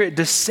Spirit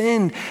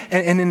descend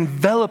and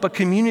envelop a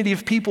community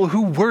of people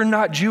who were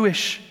not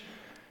Jewish.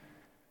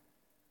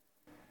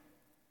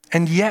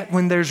 And yet,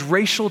 when there's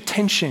racial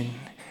tension,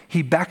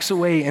 he backs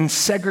away and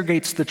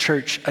segregates the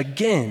church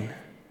again.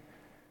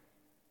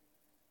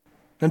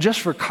 Now, just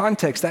for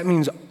context, that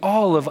means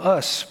all of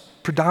us,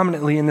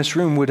 predominantly in this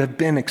room, would have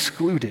been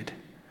excluded.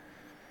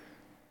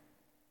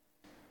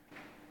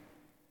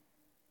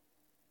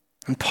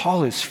 And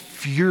Paul is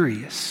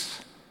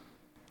furious.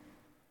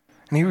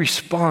 And he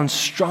responds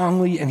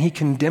strongly and he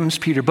condemns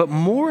Peter. But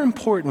more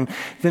important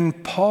than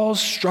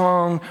Paul's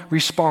strong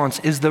response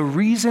is the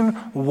reason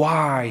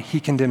why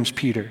he condemns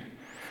Peter.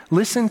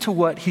 Listen to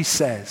what he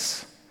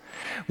says.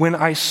 When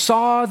I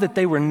saw that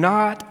they were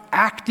not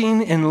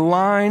acting in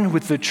line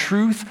with the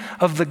truth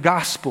of the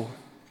gospel,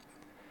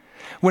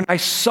 when I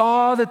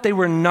saw that they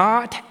were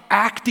not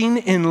acting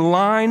in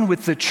line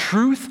with the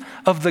truth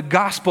of the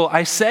gospel,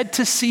 I said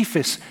to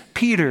Cephas,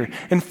 Peter,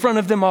 in front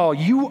of them all,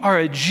 you are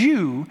a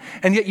Jew,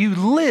 and yet you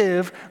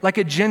live like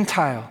a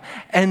Gentile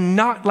and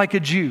not like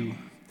a Jew.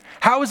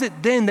 How is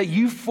it then that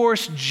you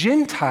force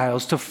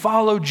Gentiles to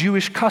follow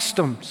Jewish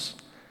customs?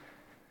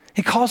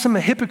 He calls him a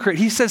hypocrite.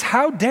 He says,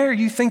 how dare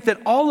you think that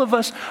all of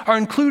us are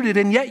included,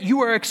 and yet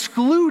you are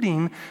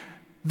excluding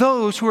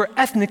those who are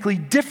ethnically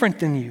different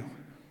than you.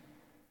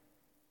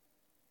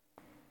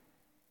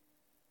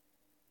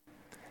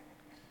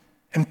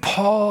 And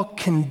Paul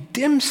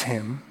condemns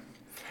him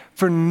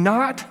for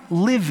not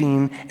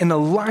living in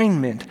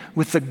alignment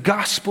with the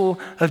gospel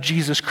of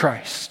Jesus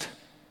Christ.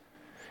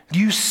 Do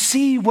you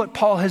see what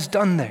Paul has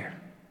done there?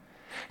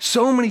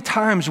 So many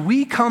times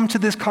we come to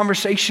this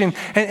conversation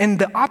and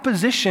the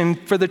opposition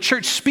for the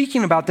church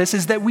speaking about this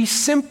is that we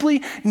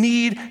simply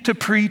need to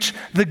preach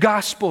the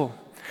gospel.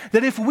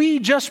 That if we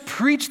just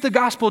preach the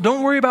gospel,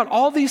 don't worry about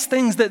all these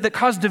things that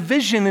cause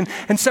division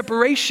and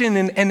separation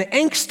and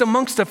angst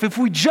amongst us. If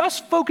we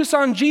just focus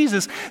on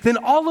Jesus, then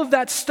all of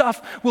that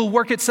stuff will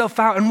work itself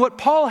out. And what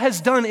Paul has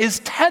done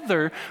is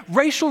tether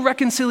racial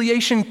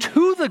reconciliation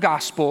to the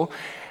gospel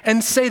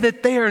and say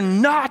that they are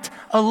not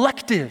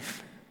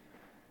elective.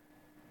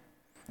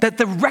 That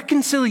the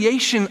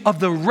reconciliation of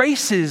the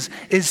races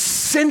is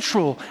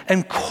central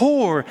and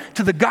core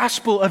to the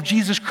gospel of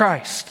Jesus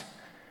Christ.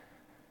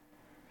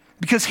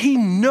 Because he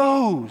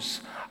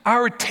knows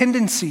our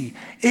tendency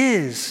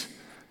is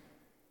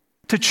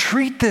to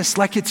treat this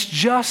like it's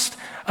just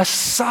a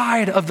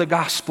side of the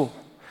gospel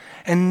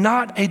and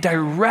not a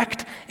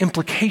direct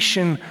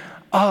implication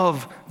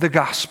of the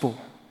gospel.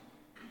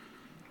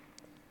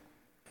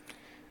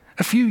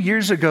 A few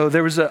years ago,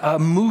 there was a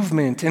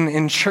movement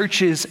in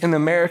churches in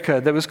America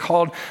that was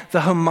called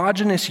the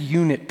homogeneous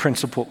unit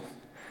principle.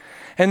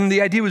 And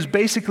the idea was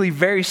basically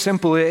very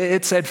simple.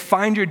 It said,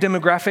 find your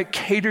demographic,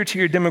 cater to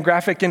your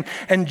demographic,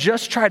 and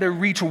just try to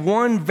reach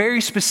one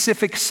very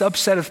specific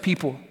subset of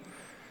people.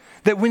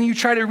 That when you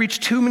try to reach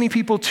too many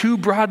people too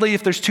broadly,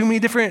 if there's too many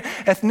different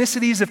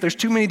ethnicities, if there's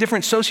too many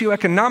different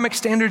socioeconomic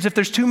standards, if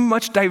there's too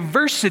much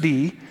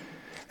diversity,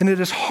 then it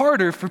is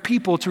harder for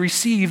people to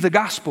receive the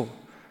gospel.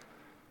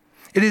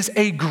 It is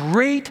a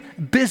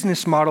great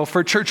business model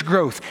for church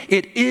growth.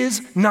 It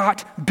is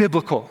not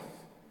biblical.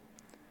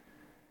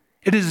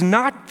 It is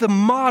not the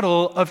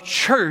model of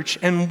church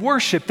and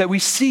worship that we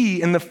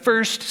see in the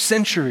first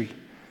century.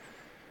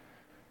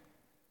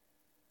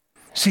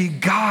 See,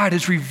 God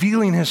is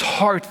revealing his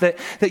heart that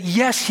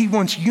yes, he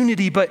wants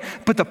unity, but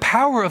the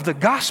power of the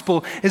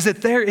gospel is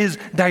that there is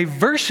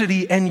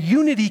diversity and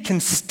unity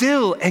can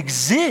still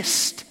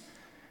exist.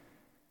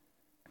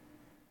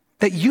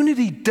 That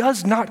unity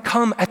does not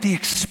come at the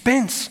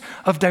expense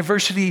of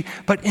diversity,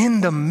 but in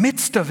the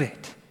midst of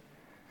it.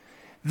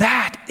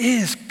 That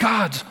is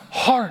God's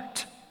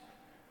heart.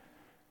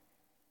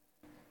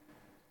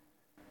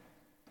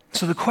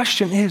 So the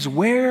question is,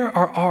 where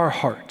are our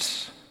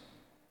hearts?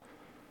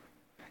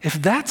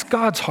 If that's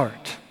God's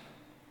heart,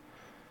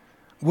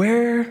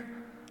 where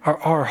are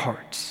our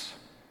hearts?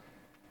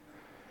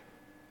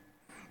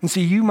 And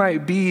see, you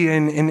might be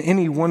in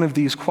any one of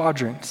these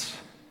quadrants.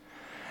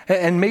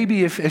 And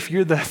maybe if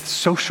you're the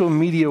social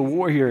media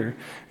warrior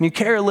and you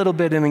care a little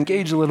bit and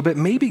engage a little bit,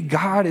 maybe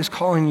God is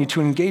calling you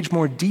to engage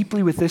more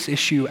deeply with this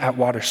issue at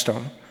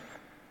Waterstone.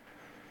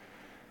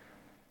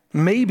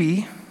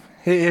 Maybe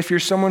if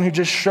you're someone who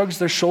just shrugs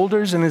their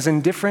shoulders and is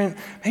indifferent,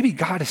 maybe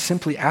God is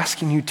simply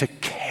asking you to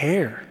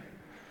care.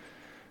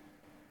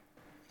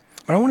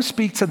 But I want to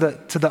speak to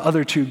the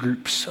other two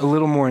groups a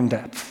little more in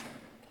depth.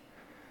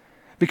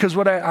 Because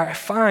what I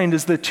find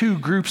is the two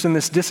groups in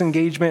this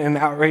disengagement and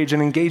outrage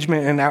and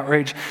engagement and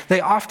outrage, they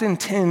often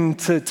tend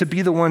to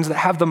be the ones that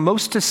have the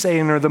most to say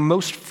and are the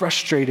most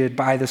frustrated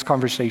by this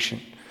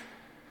conversation.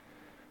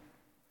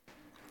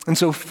 And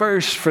so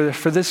first,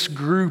 for this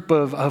group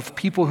of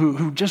people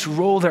who just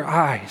roll their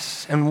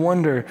eyes and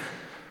wonder,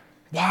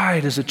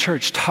 why does the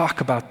church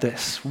talk about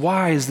this?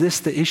 Why is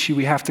this the issue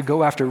we have to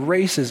go after?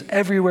 Race is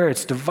everywhere,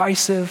 it's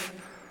divisive.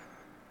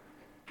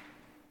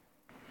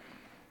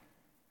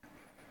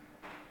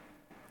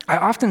 I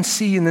often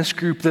see in this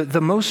group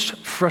the most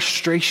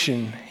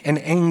frustration and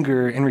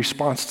anger in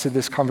response to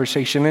this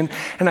conversation.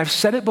 And I've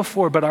said it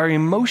before, but our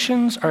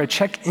emotions are a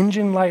check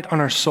engine light on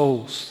our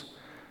souls.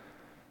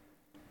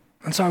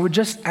 And so I would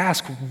just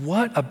ask,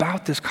 what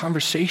about this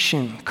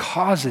conversation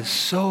causes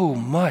so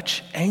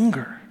much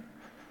anger?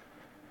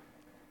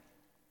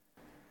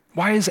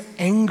 Why is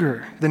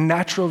anger the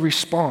natural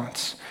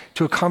response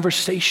to a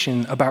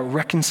conversation about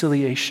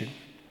reconciliation?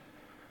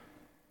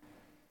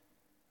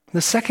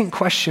 The second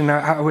question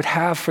I would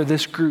have for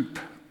this group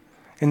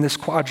in this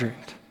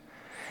quadrant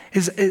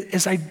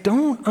is I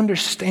don't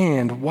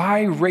understand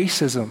why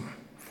racism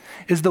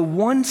is the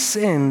one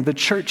sin the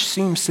church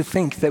seems to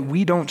think that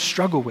we don't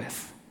struggle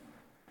with.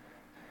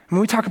 When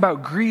we talk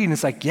about greed,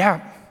 it's like, yeah.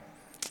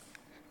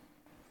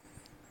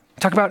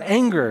 Talk about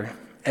anger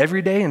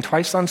every day and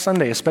twice on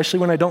Sunday, especially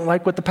when I don't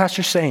like what the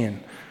pastor's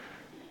saying.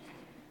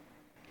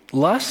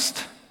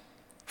 Lust,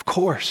 of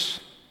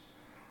course.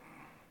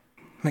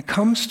 When it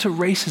comes to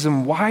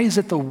racism, why is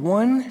it the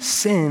one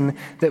sin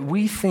that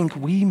we think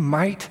we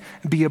might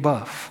be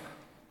above?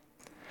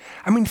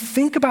 I mean,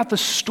 think about the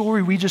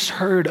story we just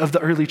heard of the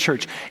early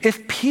church.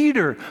 If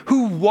Peter,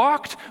 who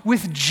walked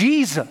with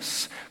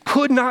Jesus,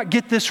 could not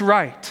get this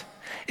right,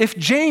 If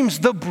James,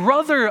 the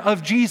brother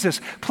of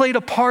Jesus, played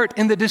a part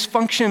in the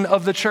dysfunction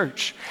of the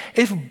church,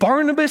 if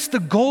Barnabas, the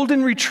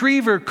golden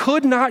retriever,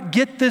 could not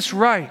get this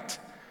right,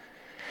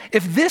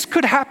 if this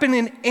could happen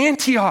in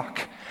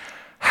Antioch,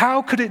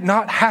 how could it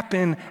not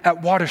happen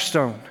at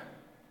Waterstone?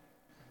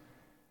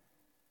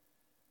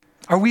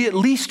 Are we at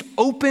least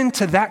open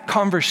to that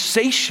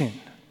conversation?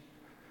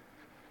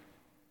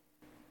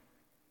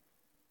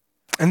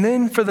 And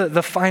then for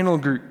the final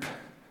group,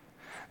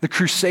 the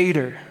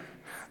crusader,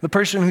 the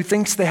person who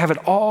thinks they have it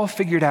all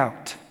figured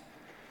out,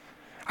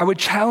 I would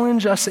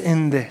challenge us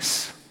in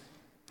this.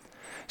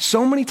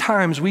 So many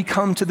times we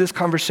come to this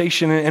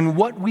conversation and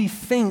what we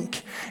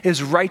think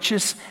is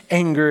righteous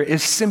anger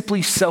is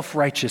simply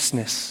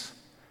self-righteousness.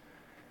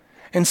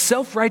 And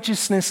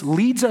self-righteousness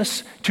leads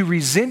us to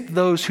resent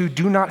those who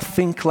do not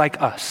think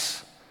like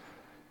us.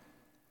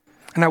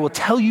 And I will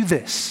tell you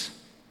this,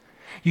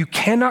 you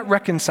cannot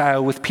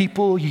reconcile with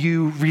people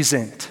you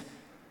resent.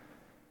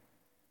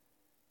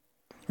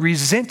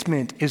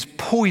 Resentment is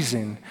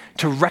poison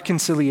to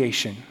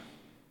reconciliation.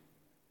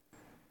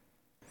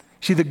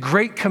 See, the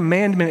great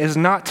commandment is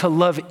not to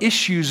love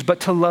issues,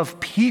 but to love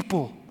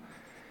people.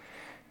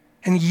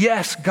 And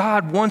yes,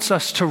 God wants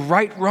us to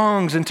right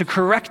wrongs and to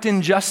correct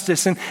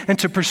injustice and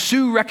to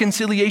pursue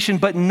reconciliation,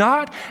 but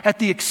not at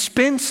the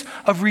expense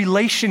of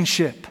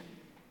relationship.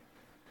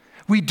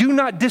 We do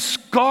not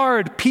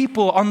discard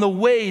people on the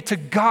way to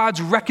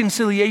God's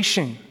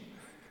reconciliation.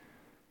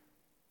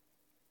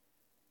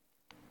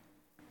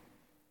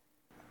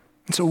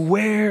 And so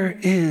where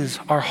is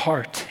our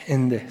heart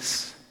in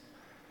this?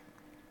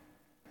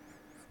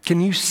 Can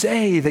you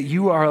say that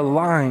you are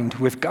aligned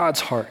with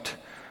God's heart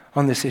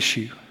on this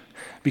issue?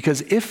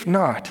 Because if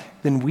not,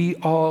 then we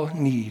all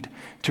need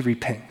to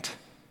repent.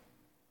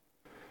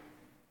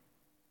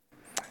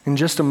 In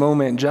just a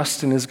moment,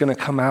 Justin is going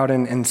to come out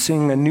and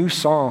sing a new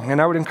song.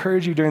 And I would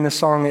encourage you during this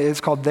song,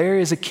 it's called There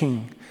Is a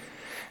King.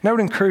 And I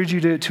would encourage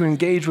you to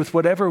engage with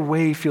whatever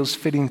way feels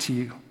fitting to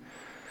you.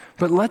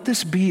 But let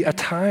this be a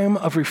time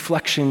of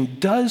reflection.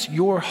 Does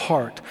your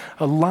heart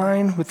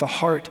align with the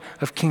heart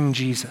of King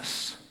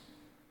Jesus?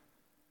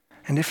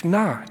 And if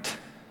not,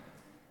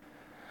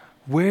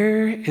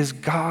 where is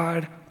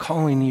God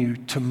calling you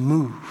to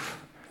move,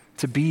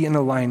 to be in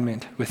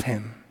alignment with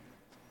him?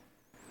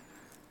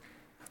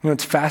 You know,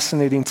 it's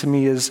fascinating to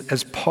me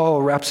as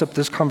Paul wraps up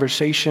this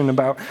conversation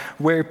about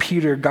where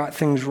Peter got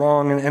things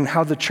wrong and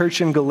how the church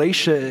in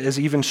Galatia is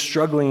even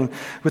struggling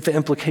with the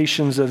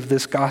implications of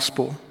this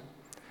gospel.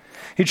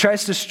 He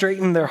tries to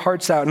straighten their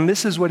hearts out, and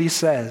this is what he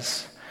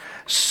says.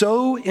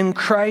 So in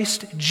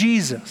Christ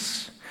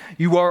Jesus,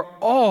 you are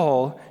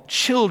all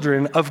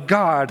children of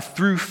God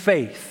through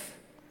faith.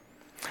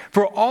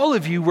 For all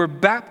of you were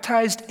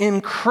baptized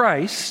in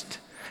Christ,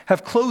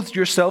 have clothed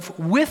yourself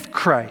with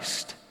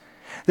Christ.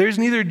 There is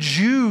neither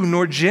Jew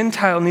nor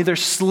Gentile, neither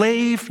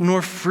slave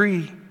nor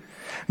free,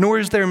 nor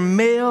is there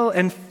male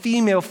and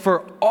female,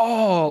 for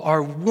all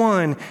are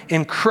one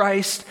in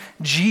Christ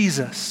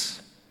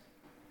Jesus.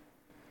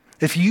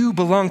 If you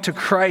belong to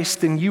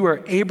Christ, then you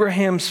are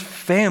Abraham's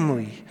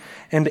family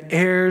and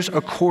heirs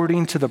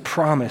according to the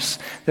promise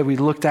that we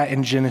looked at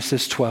in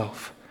Genesis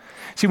 12.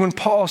 See, when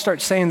Paul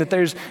starts saying that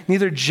there's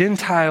neither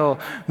Gentile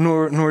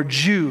nor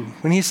Jew,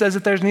 when he says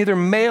that there's neither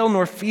male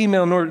nor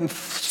female, nor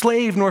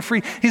slave nor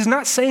free, he's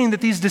not saying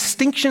that these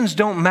distinctions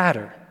don't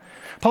matter.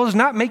 Paul is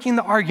not making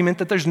the argument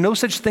that there's no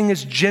such thing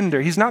as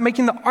gender. He's not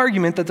making the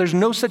argument that there's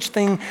no such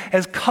thing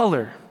as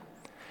color.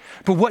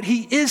 But what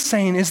he is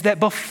saying is that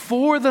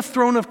before the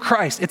throne of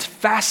Christ, it's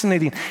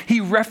fascinating. He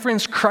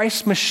referenced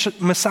Christ's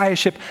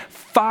messiahship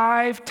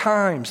 5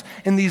 times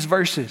in these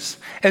verses,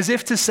 as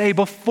if to say,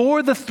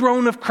 before the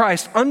throne of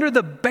Christ, under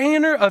the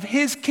banner of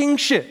his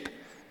kingship,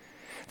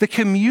 the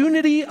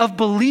community of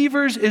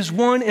believers is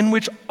one in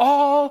which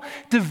all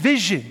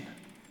division,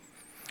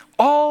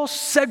 all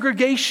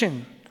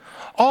segregation,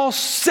 all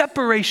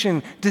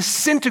separation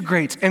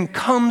disintegrates and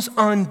comes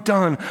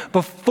undone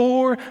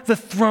before the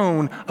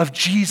throne of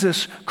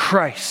Jesus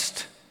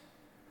Christ.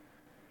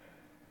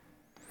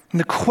 And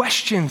the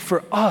question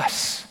for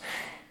us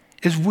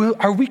is,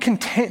 are we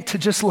content to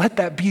just let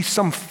that be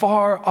some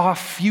far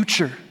off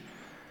future?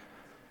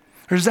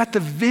 Or is that the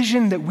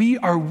vision that we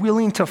are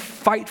willing to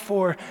fight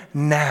for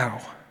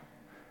now?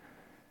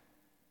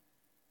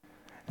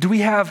 Do we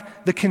have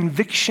the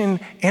conviction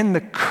and the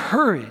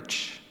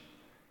courage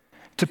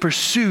to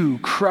pursue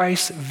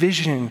Christ's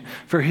vision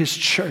for his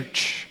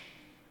church?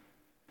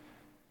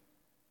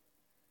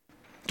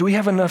 Do we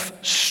have enough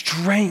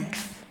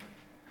strength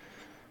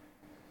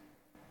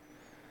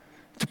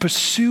to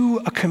pursue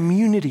a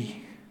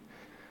community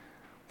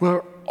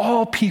where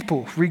all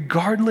people,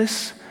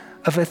 regardless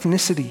of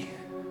ethnicity,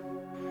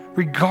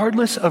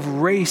 regardless of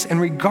race,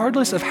 and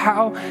regardless of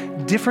how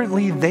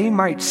differently they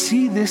might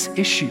see this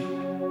issue,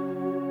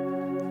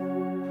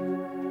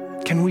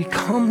 can we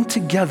come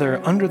together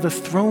under the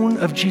throne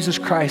of Jesus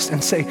Christ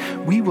and say,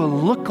 we will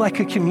look like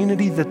a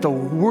community that the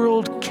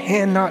world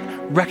cannot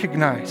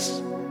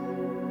recognize?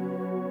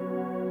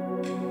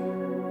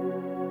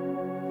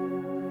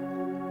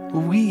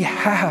 We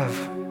have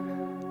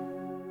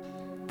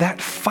that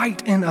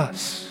fight in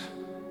us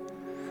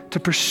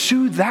to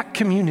pursue that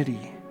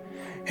community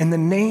in the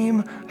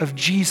name of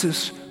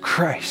Jesus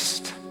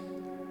Christ.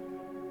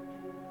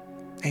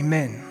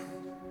 Amen.